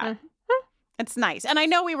like that. It's nice. And I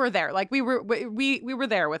know we were there. Like we were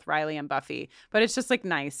there with Riley and Buffy, but it's just like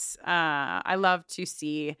nice. I love to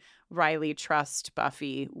see Riley trust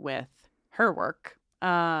Buffy with her work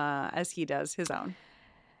as he does his own.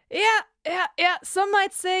 Yeah. Some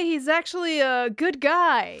might say he's actually a good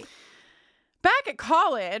guy. Back at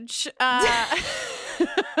college,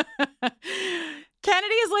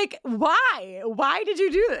 Kennedy is like, why? Why did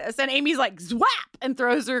you do this? And Amy's like, zwap, and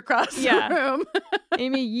throws her across the room.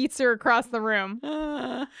 Amy yeets her across the room.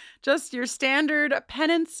 Just your standard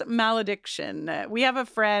penance malediction. We have a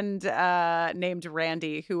friend named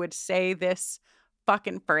Randy who would say this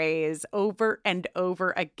fucking phrase over and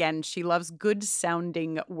over again. She loves good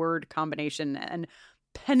sounding word combination, and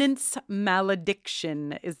penance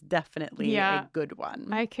malediction is definitely a good one.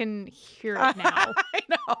 I can hear it now. I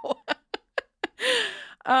know.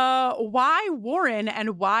 Why Warren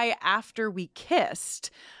and why after we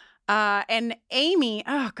kissed? And Amy,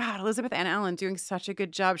 oh God, Elizabeth Ann Allen doing such a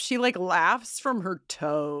good job. She like laughs from her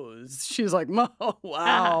toes. She's like, oh,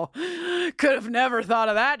 wow, could have never thought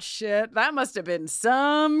of that shit. That must have been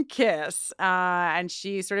some kiss. And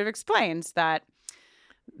she sort of explains that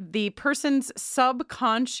the person's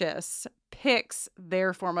subconscious picks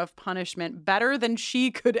their form of punishment better than she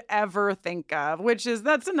could ever think of,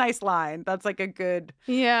 that's a nice line. That's like a good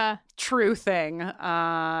true thing.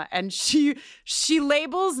 And she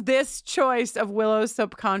labels this choice of Willow's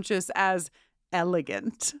subconscious as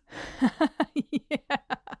elegant. Yeah.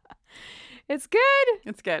 It's good.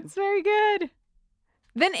 It's good. It's very good.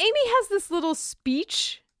 Then Amy has this little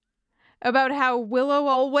speech about how Willow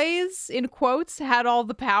always, in quotes, had all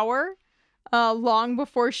the power long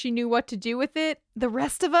before she knew what to do with it. The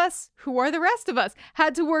rest of us, who are the rest of us,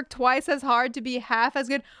 had to work twice as hard to be half as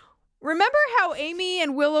good. Remember how Amy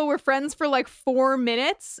and Willow were friends for like 4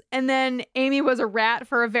 minutes, and then Amy was a rat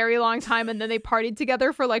for a very long time, and then they partied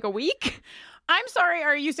together for like a week? I'm sorry,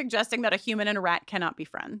 are you suggesting that a human and a rat cannot be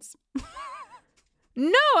friends?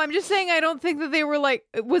 No, I'm just saying I don't think that they were like...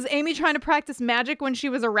 Was Amy trying to practice magic when she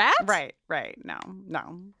was a rat? Right.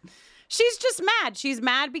 No. She's just mad. She's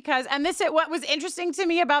mad because, and this, what was interesting to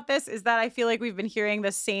me about this is that I feel like we've been hearing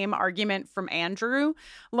the same argument from Andrew.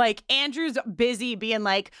 Like, Andrew's busy being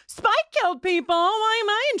like, Spike killed people. Why am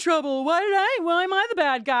I in trouble? Why am I the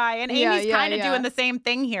bad guy? And Amy's kind of doing the same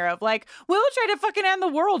thing here of like, we'll try to fucking end the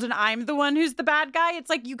world and I'm the one who's the bad guy. It's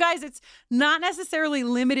like, you guys, it's not necessarily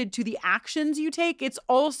limited to the actions you take. It's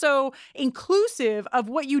also inclusive of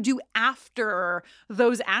what you do after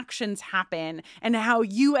those actions happen and how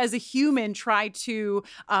you as a human try to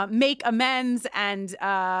make amends and,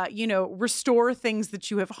 restore things that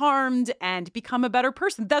you have harmed and become a better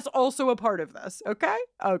person. That's also a part of this. Okay.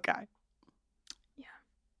 Yeah.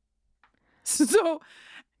 So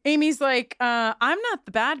Amy's like, I'm not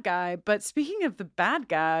the bad guy, but speaking of the bad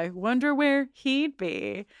guy, wonder where he'd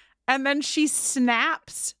be. And then she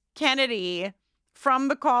snaps Kennedy from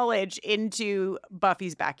the college into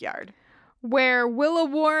Buffy's backyard, where Willow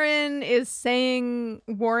Warren is saying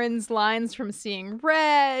Warren's lines from Seeing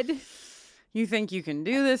Red. You think you can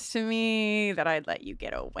do this to me, that I'd let you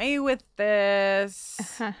get away with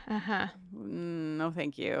this? No,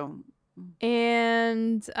 thank you.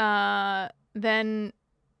 And then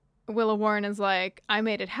Willow Warren is like, I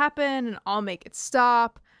made it happen and I'll make it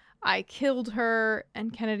stop. I killed her.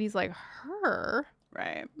 And Kennedy's like, her?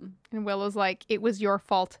 Right. And Willow's like, it was your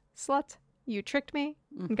fault, slut. You tricked me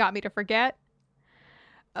and got me to forget.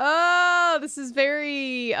 Oh, this is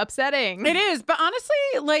very upsetting. It is. But honestly,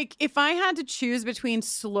 like, if I had to choose between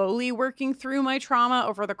slowly working through my trauma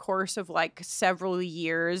over the course of like several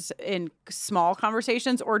years in small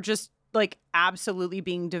conversations or just like absolutely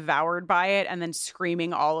being devoured by it and then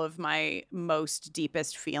screaming all of my most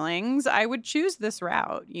deepest feelings, I would choose this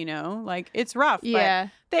route, you know? Like, it's rough, Yeah.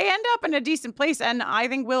 but they end up in a decent place. And I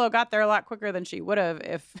think Willow got there a lot quicker than she would have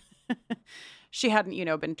if she hadn't, you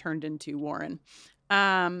know, been turned into Warren.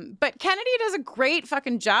 But Kennedy does a great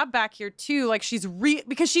fucking job back here too. Like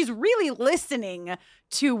because she's really listening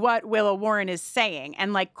to what Willow Warren is saying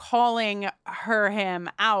and like calling him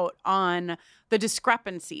out on the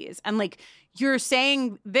discrepancies. And like, you're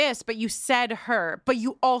saying this, but you said her, but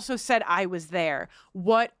you also said I was there.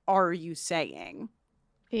 What are you saying?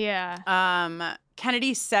 Yeah.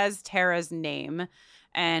 Kennedy says Tara's name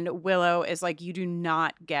and Willow is like, you do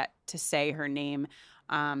not get to say her name.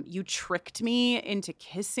 You tricked me into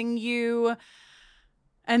kissing you.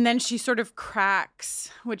 And then she sort of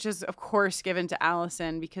cracks, which is, of course, given to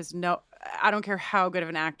Allison because I don't care how good of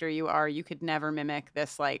an actor you are. You could never mimic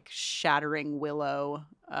this like shattering Willow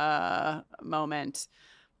moment.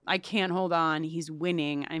 I can't hold on. He's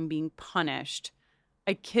winning. I'm being punished.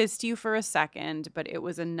 I kissed you for a second, but it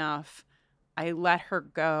was enough. I let her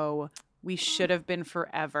go. We should have been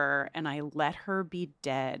forever, and I let her be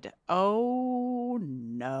dead. Oh,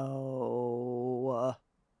 no.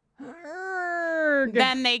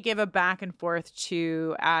 Then they give a back and forth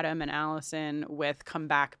to Adam and Allison with Come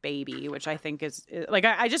Back Baby, which I think is like,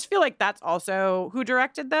 I just feel like that's also who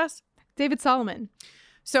directed this? David Solomon.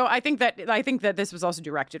 So I think that this was also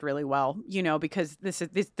directed really well, you know, because these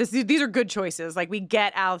are good choices. Like, we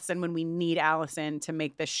get Allison when we need Allison to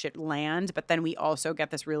make this shit land, but then we also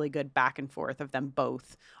get this really good back and forth of them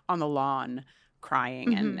both on the lawn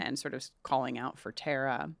crying and sort of calling out for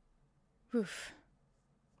Tara. Oof.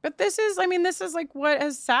 But this is like what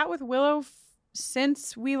has sat with Willow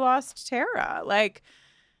since we lost Tara. Like,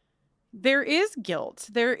 there is guilt,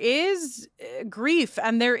 there is grief,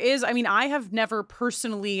 and there is, I have never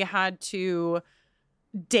personally had to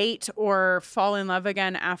date or fall in love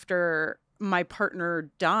again after my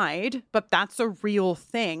partner died, but that's a real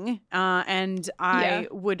thing. And I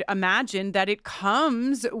would imagine that it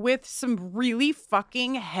comes with some really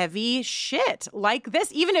fucking heavy shit like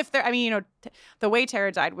this, even if there, the way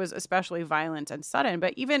Tara died was especially violent and sudden,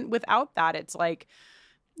 but even without that, it's like,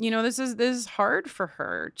 you know, this is hard for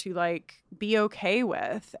her to like be okay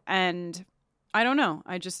with. And I don't know.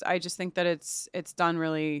 I just think that it's done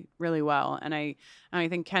really, really well. And I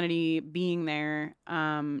think Kennedy being there,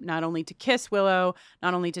 not only to kiss Willow,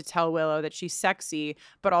 not only to tell Willow that she's sexy,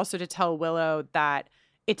 but also to tell Willow that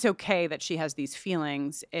it's okay that she has these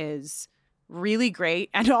feelings is really great.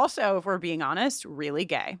 And also, if we're being honest, really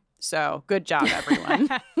gay. So good job, everyone.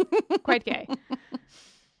 Quite gay.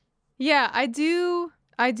 Yeah, I do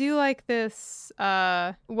like this,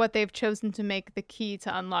 what they've chosen to make the key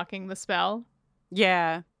to unlocking the spell.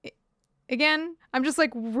 Yeah. Again, I'm just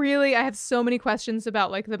like, really, I have so many questions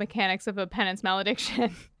about like the mechanics of a penance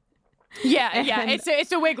malediction. Yeah.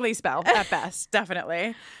 It's a wiggly spell at best,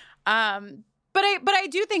 definitely. But I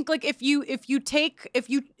do think like if you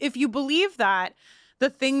believe that the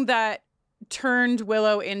thing that turned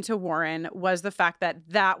Willow into Warren was the fact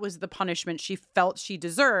that was the punishment she felt she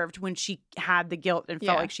deserved when she had the guilt and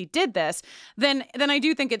felt like she did this, then I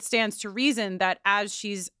do think it stands to reason that as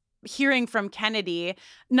she's hearing from Kennedy,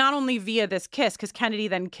 not only via this kiss, because Kennedy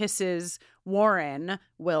then kisses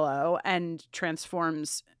Willow and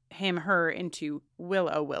transforms her into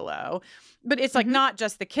Willow, but it's like not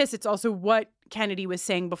just the kiss, it's also what Kennedy was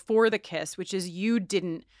saying before the kiss, which is you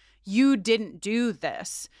didn't do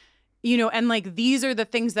this. You know, and like these are the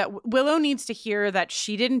things that Willow needs to hear, that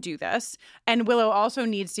she didn't do this. And Willow also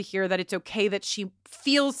needs to hear that it's okay that she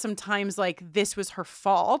feels sometimes like this was her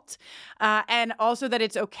fault. And also that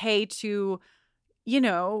it's okay to, you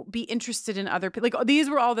know, be interested in other people. Like, these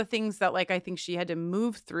were all the things that like I think she had to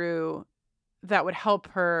move through that would help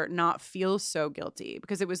her not feel so guilty,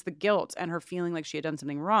 because it was the guilt and her feeling like she had done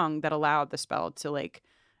something wrong that allowed the spell to like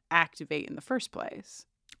activate in the first place.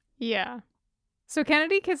 Yeah. So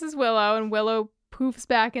Kennedy kisses Willow and Willow poofs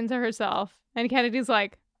back into herself. And Kennedy's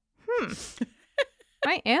like,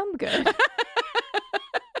 I am good.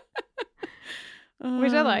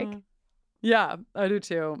 Which I like. Yeah, I do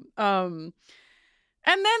too.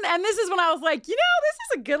 And this is when I was like, you know, this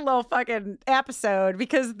is a good little fucking episode,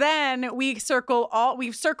 because then we've circled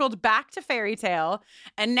back to Fairy Tale,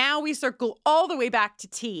 and now we circle all the way back to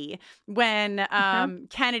tea when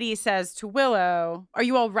Kennedy says to Willow, "Are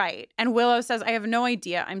you all right?" And Willow says, "I have no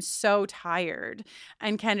idea. I'm so tired."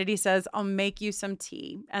 And Kennedy says, "I'll make you some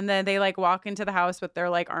tea." And then they like walk into the house with their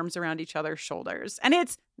like arms around each other's shoulders. And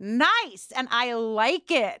it's nice, and I like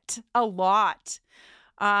it a lot.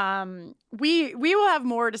 We will have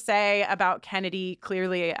more to say about Kennedy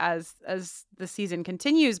clearly as the season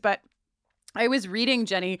continues, but I was reading,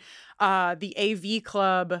 Jenny, the AV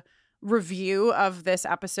Club review of this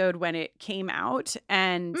episode when it came out,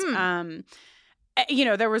 and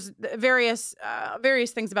there was various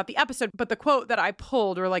things about the episode, but the quote that I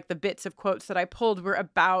pulled, or like the bits of quotes that I pulled, were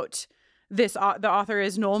about this. The author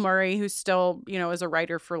is Noel Murray, who's still, is a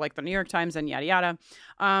writer for like the New York Times and yada yada.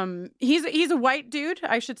 He's a white dude,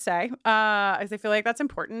 I should say, as I feel like that's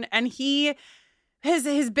important, and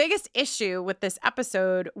his biggest issue with this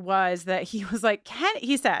episode was that he was like,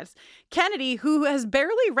 he says, Kennedy, who has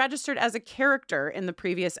barely registered as a character in the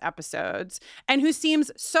previous episodes and who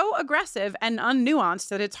seems so aggressive and unnuanced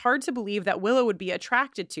that it's hard to believe that Willow would be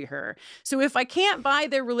attracted to her. So if I can't buy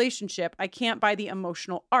their relationship, I can't buy the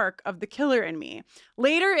emotional arc of the killer in me.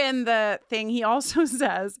 Later in the thing, he also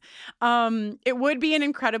says, it would be an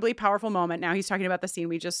incredibly powerful moment. Now he's talking about the scene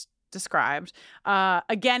we just described.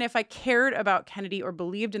 Again, if I cared about Kennedy or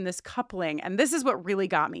believed in this coupling, and this is what really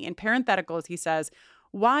got me. In parentheticals, he says,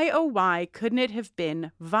 why, oh, why couldn't it have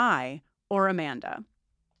been Vi or Amanda?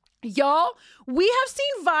 Y'all, we have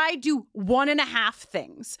seen Vi do 1.5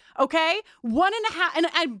 things, okay? 1.5,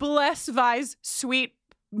 and bless Vi's sweet,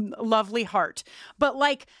 lovely heart. But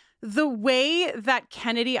like, the way that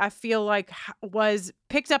Kennedy, I feel like, was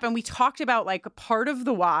picked up, and we talked about like part of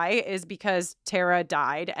the why is because Tara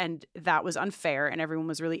died and that was unfair and everyone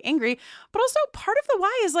was really angry. But also part of the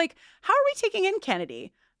why is like, how are we taking in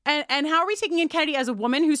Kennedy? And how are we taking in Kennedy as a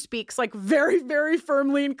woman who speaks like very, very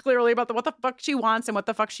firmly and clearly about what the fuck she wants and what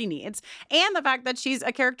the fuck she needs? And the fact that she's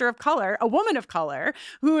a character of color, a woman of color,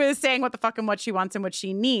 who is saying what the fuck and what she wants and what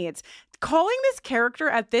she needs. Calling this character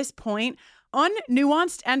at this point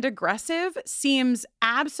unnuanced and aggressive seems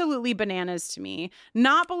absolutely bananas to me.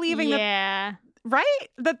 Not believing that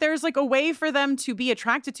there's like a way for them to be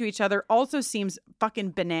attracted to each other also seems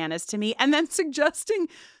fucking bananas to me. And then suggesting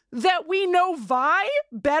that we know Vi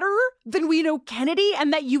better than we know Kennedy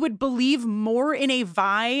and that you would believe more in a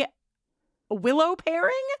Vi Willow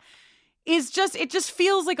pairing is just, it just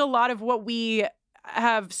feels like a lot of what we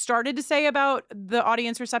have started to say about the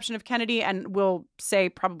audience reception of Kennedy, and we'll say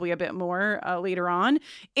probably a bit more later on,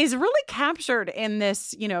 is really captured in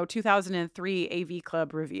this, 2003 AV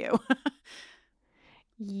Club review.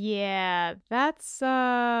 Yeah, that's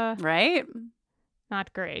right?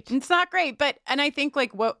 Not great. It's not great, and I think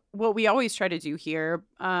like what we always try to do here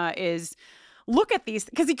is look at these,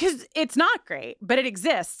 because it's not great, but it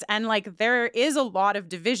exists. And like there is a lot of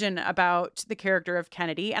division about the character of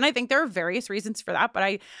Kennedy. And I think there are various reasons for that. But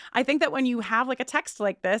I think that when you have like a text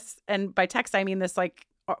like this, and by text, I mean this like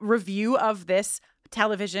review of this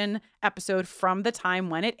television episode from the time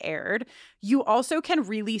when it aired, you also can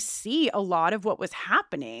really see a lot of what was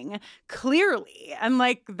happening clearly. And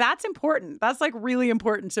like, that's important. That's like really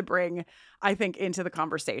important to bring, I think, into the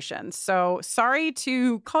conversation. So sorry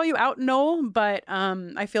to call you out, Noel, but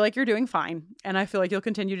I feel like you're doing fine. And I feel like you'll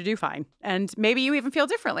continue to do fine. And maybe you even feel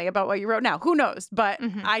differently about what you wrote now. Who knows? But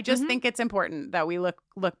I just think it's important that we look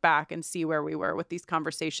back and see where we were with these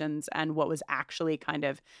conversations and what was actually kind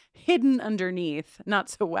of hidden underneath, not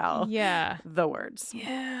so well, the words.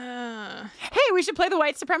 Yeah. Hey, we should play the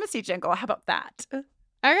white supremacy jingle. How about that?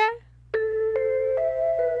 Okay.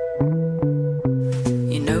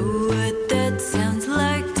 You know what that sounds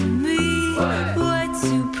like to me? White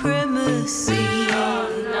supremacy.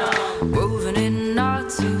 Woven in not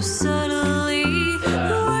too subtly.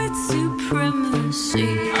 White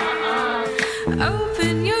supremacy.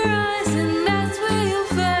 Open your eyes and that's where you'll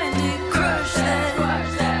find it. Crush that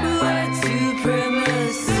white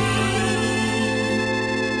supremacy.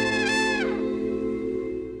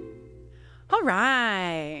 All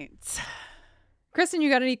right. Kristen, you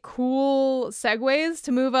got any cool segues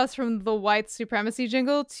to move us from the white supremacy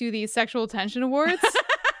jingle to the sexual tension awards?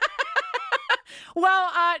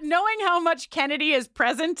 Well, knowing how much Kennedy is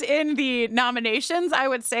present in the nominations, I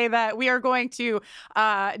would say that we are going to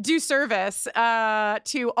do service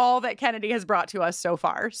to all that Kennedy has brought to us so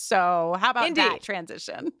far. So how about that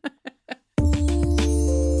transition?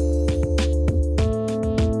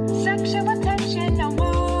 Sexual tension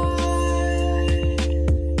award.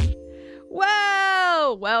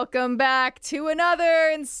 Well, welcome back to another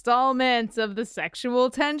installment of the Sexual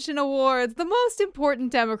Tension Awards, the most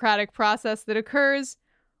important democratic process that occurs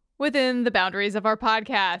within the boundaries of our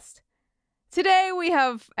podcast. Today we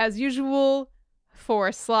have, as usual,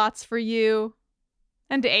 4 slots for you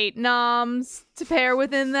and 8 noms to pair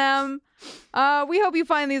within them. We hope you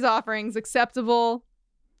find these offerings acceptable.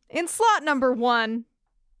 In slot number 1,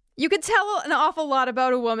 You could tell an awful lot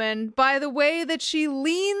about a woman by the way that she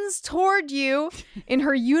leans toward you in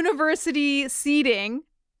her university seating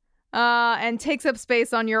and takes up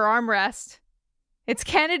space on your armrest. It's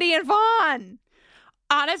Kennedy and Vaughn.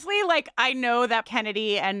 Honestly, like, I know that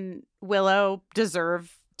Kennedy and Willow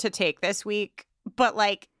deserve to take this week, but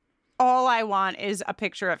like, all I want is a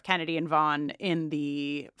picture of Kennedy and Vaughn in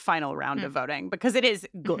the final round of voting because it is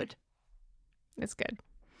good. It's good.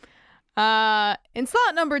 In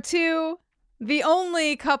slot number 2, the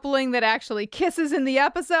only coupling that actually kisses in the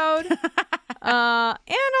episode. And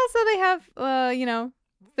also they have,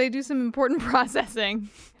 they do some important processing.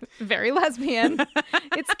 Very lesbian.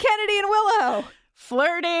 It's Kennedy and Willow.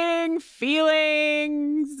 Flirting,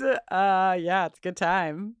 feelings. Yeah, it's a good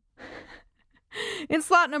time. In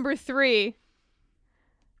slot number 3,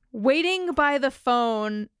 waiting by the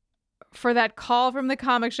phone for that call from the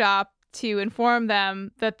comic shop to inform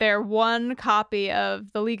them that their one copy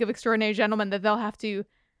of The League of Extraordinary Gentlemen that they'll have to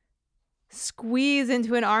squeeze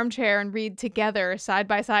into an armchair and read together side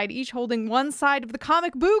by side, each holding one side of the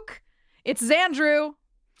comic book. It's Xandru.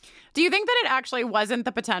 Do you think that it actually wasn't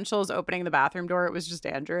the potentials opening the bathroom door? It was just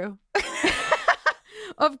Andrew?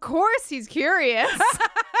 Of course he's curious.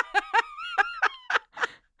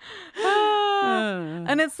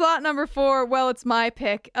 And in slot number 4, well, it's my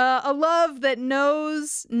pick. A love that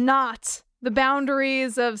knows not the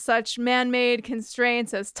boundaries of such man-made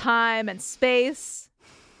constraints as time and space.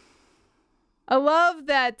 A love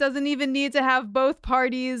that doesn't even need to have both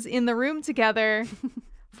parties in the room together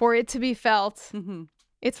for it to be felt.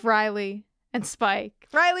 It's Riley and Spike.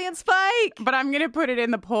 Riley and Spike! But I'm going to put it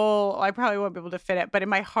in the poll. I probably won't be able to fit it, but in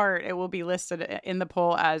my heart, it will be listed in the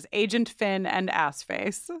poll as Agent Finn and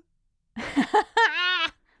Assface.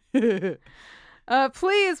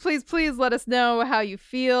 Please let us know how you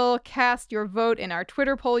feel. Cast your vote in our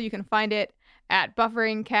Twitter poll. You can find it at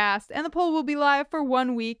BufferingCast, and the poll will be live for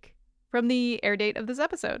 1 week from the air date of this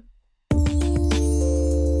episode.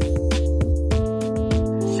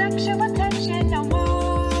 Sexual Attention Award.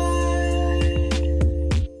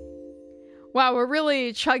 Wow, we're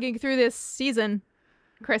really chugging through this season,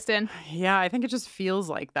 Kristen. Yeah, I think it just feels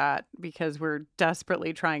like that because we're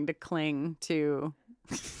desperately trying to cling to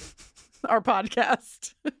our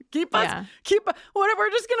podcast. Whatever. We're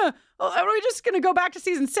just gonna go back to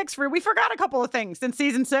season 6 we forgot a couple of things in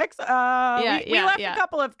season 6. We left a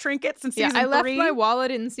couple of trinkets in season 3. I left my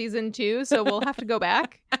wallet in season 2, so we'll have to go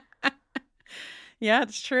back. Yeah,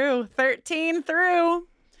 it's true. 13 through.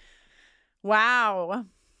 Wow.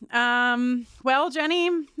 Well, Jenny,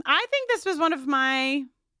 I think this was one of my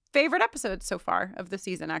favorite episodes so far of the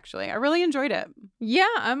season, actually. I really enjoyed it. Yeah,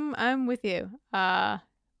 I'm with you.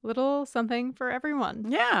 Little something for everyone.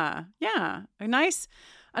 Yeah. A nice,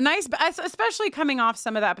 especially coming off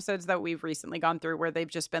some of the episodes that we've recently gone through where they've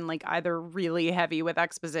just been like either really heavy with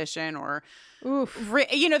exposition or,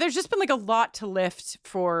 there's just been like a lot to lift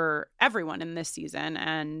for everyone in this season.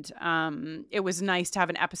 And it was nice to have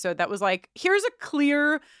an episode that was like, here's a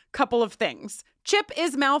clear couple of things. Chip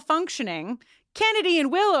is malfunctioning. Kennedy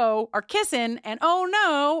and Willow are kissing, and oh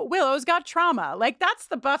no, Willow's got trauma. Like that's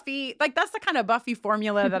the kind of Buffy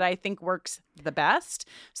formula that I think works the best.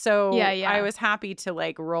 So yeah. I was happy to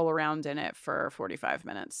like roll around in it for 45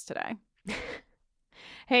 minutes today.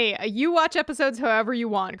 Hey, you watch episodes however you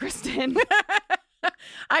want, Kristen.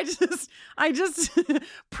 I just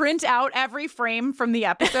print out every frame from the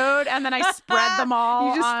episode and then I spread them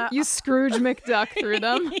all. You Scrooge McDuck through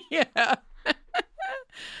them. Yeah.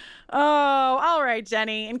 Oh, all right,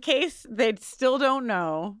 Jenny. In case they still don't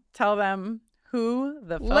know, tell them who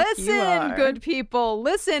the fuck you are. Listen, good people.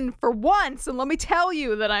 Listen for once, and let me tell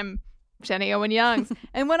you that I'm Jenny Owen Youngs.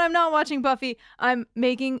 And when I'm not watching Buffy, I'm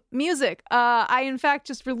making music. I, in fact,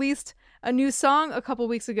 just released a new song a couple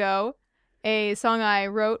weeks ago, a song I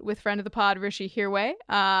wrote with friend of the pod, Rishi Hirway.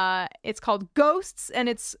 It's called Ghosts, and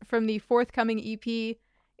it's from the forthcoming EP,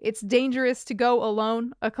 It's Dangerous to Go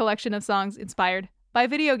Alone, a collection of songs inspired by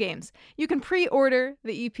video games. You can pre-order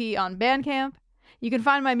the EP on Bandcamp. You can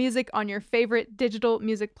find my music on your favorite digital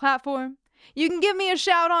music platform. You can give me a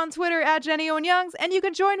shout on Twitter at Jenny Owen Youngs, and you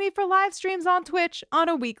can join me for live streams on Twitch on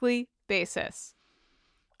a weekly basis.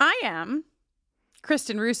 I am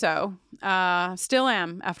Kristen Russo. Still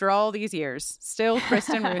am after all these years. Still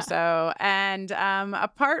Kristen Russo. And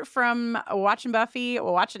apart from watching Buffy,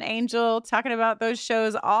 watching Angel, talking about those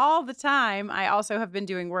shows all the time, I also have been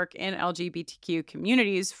doing work in LGBTQ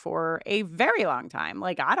communities for a very long time.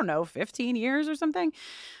 Like, I don't know, 15 years or something.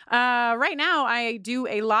 Right now, I do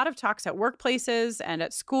a lot of talks at workplaces and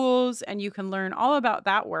at schools, and you can learn all about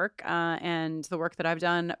that work and the work that I've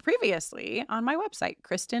done previously on my website,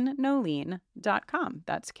 KristenNoline.com. KristinNoeline.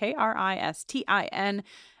 That's KristinNoeline.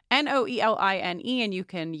 And you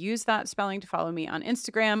can use that spelling to follow me on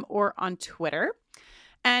Instagram or on Twitter.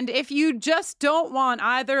 And if you just don't want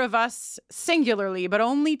either of us singularly, but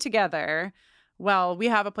only together, well, we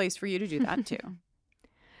have a place for you to do that too.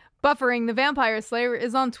 Buffering the Vampire Slayer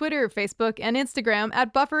is on Twitter, Facebook, and Instagram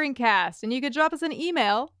at BufferingCast, and you could drop us an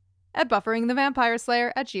email at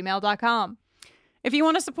bufferingthevampireslayer@gmail.com. If you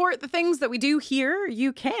want to support the things that we do here,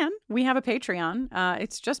 you can. We have a Patreon.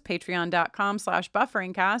 It's just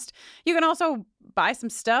patreon.com/bufferingcast. You can also buy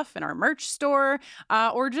some stuff in our merch store,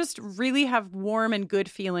 or just really have warm and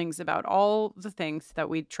good feelings about all the things that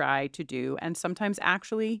we try to do and sometimes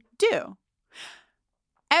actually do.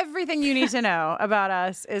 Everything you need to know about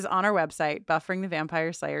us is on our website,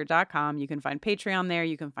 bufferingthevampireslayer.com. You can find Patreon there.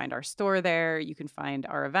 You can find our store there. You can find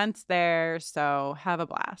our events there. So have a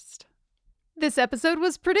blast. This episode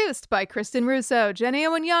was produced by Kristen Russo, Jenny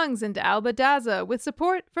Owen Youngs, and Alba Daza, with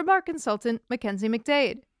support from our consultant, Mackenzie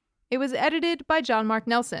McDade. It was edited by John Mark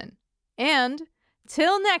Nelson. And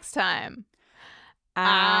till next time,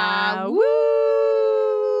 woo!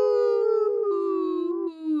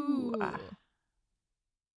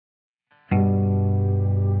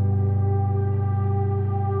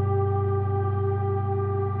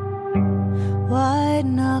 White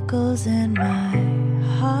knuckles and my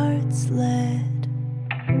heart's lead.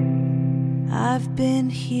 I've been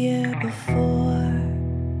here before.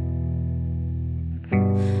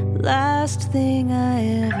 Last thing I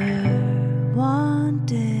ever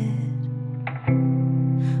wanted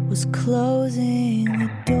was closing the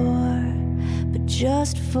door, but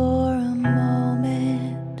just for a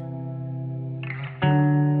moment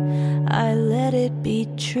I let it be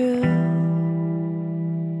true.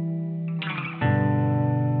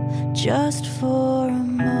 Just for a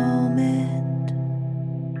moment,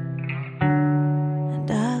 and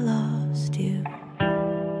I lost you.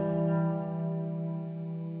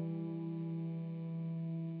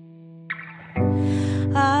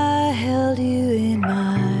 I held you in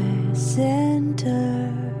my center,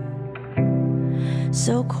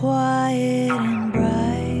 so quiet and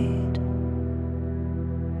bright.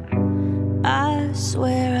 I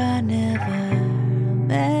swear I never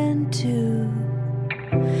meant to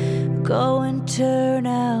go and turn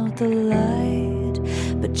out the light,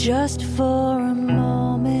 but just for a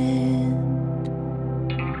moment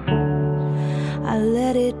I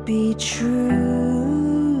let it be true.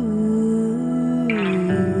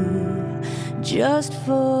 Just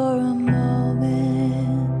for a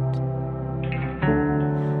moment,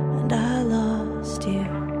 and I lost you.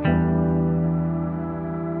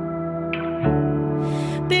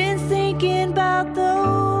 Been thinking about the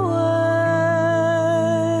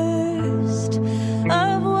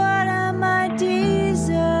of what I might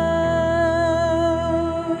deserve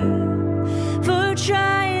for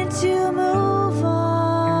trying to move on,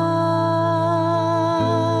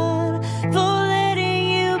 for letting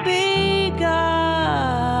you be gone.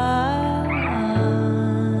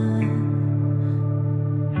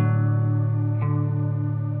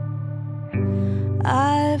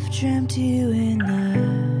 I've dreamt you in the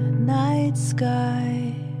night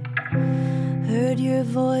sky, heard your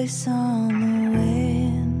voice on the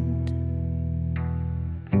wind,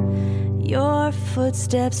 your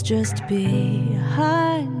footsteps just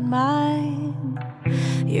behind mine,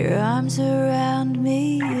 your arms around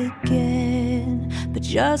me again, but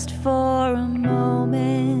just for a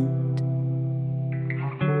moment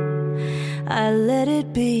I let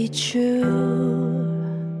it be true.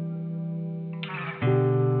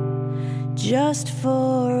 Just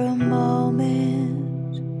for a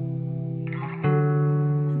moment,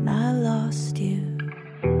 and I lost you.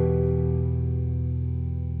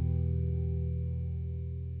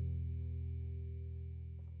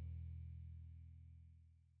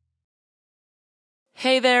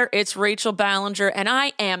 Hey there, it's Rachel Ballinger, and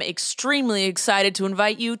I am extremely excited to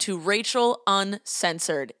invite you to Rachel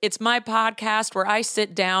Uncensored. It's my podcast where I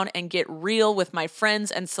sit down and get real with my friends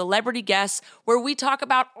and celebrity guests, where we talk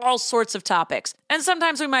about all sorts of topics. And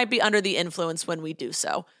sometimes we might be under the influence when we do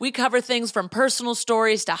so. We cover things from personal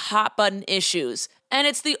stories to hot button issues. And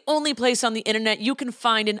it's the only place on the internet you can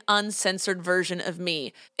find an uncensored version of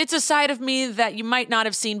me. It's a side of me that you might not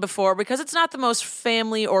have seen before because it's not the most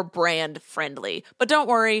family or brand friendly. But don't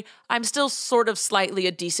worry, I'm still sort of slightly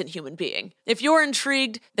a decent human being. If you're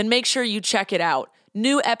intrigued, then make sure you check it out.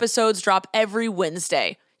 New episodes drop every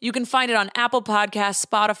Wednesday. You can find it on Apple Podcasts,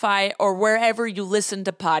 Spotify, or wherever you listen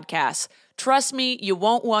to podcasts. Trust me, you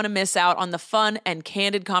won't want to miss out on the fun and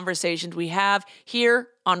candid conversations we have here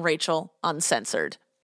on Rachel Uncensored.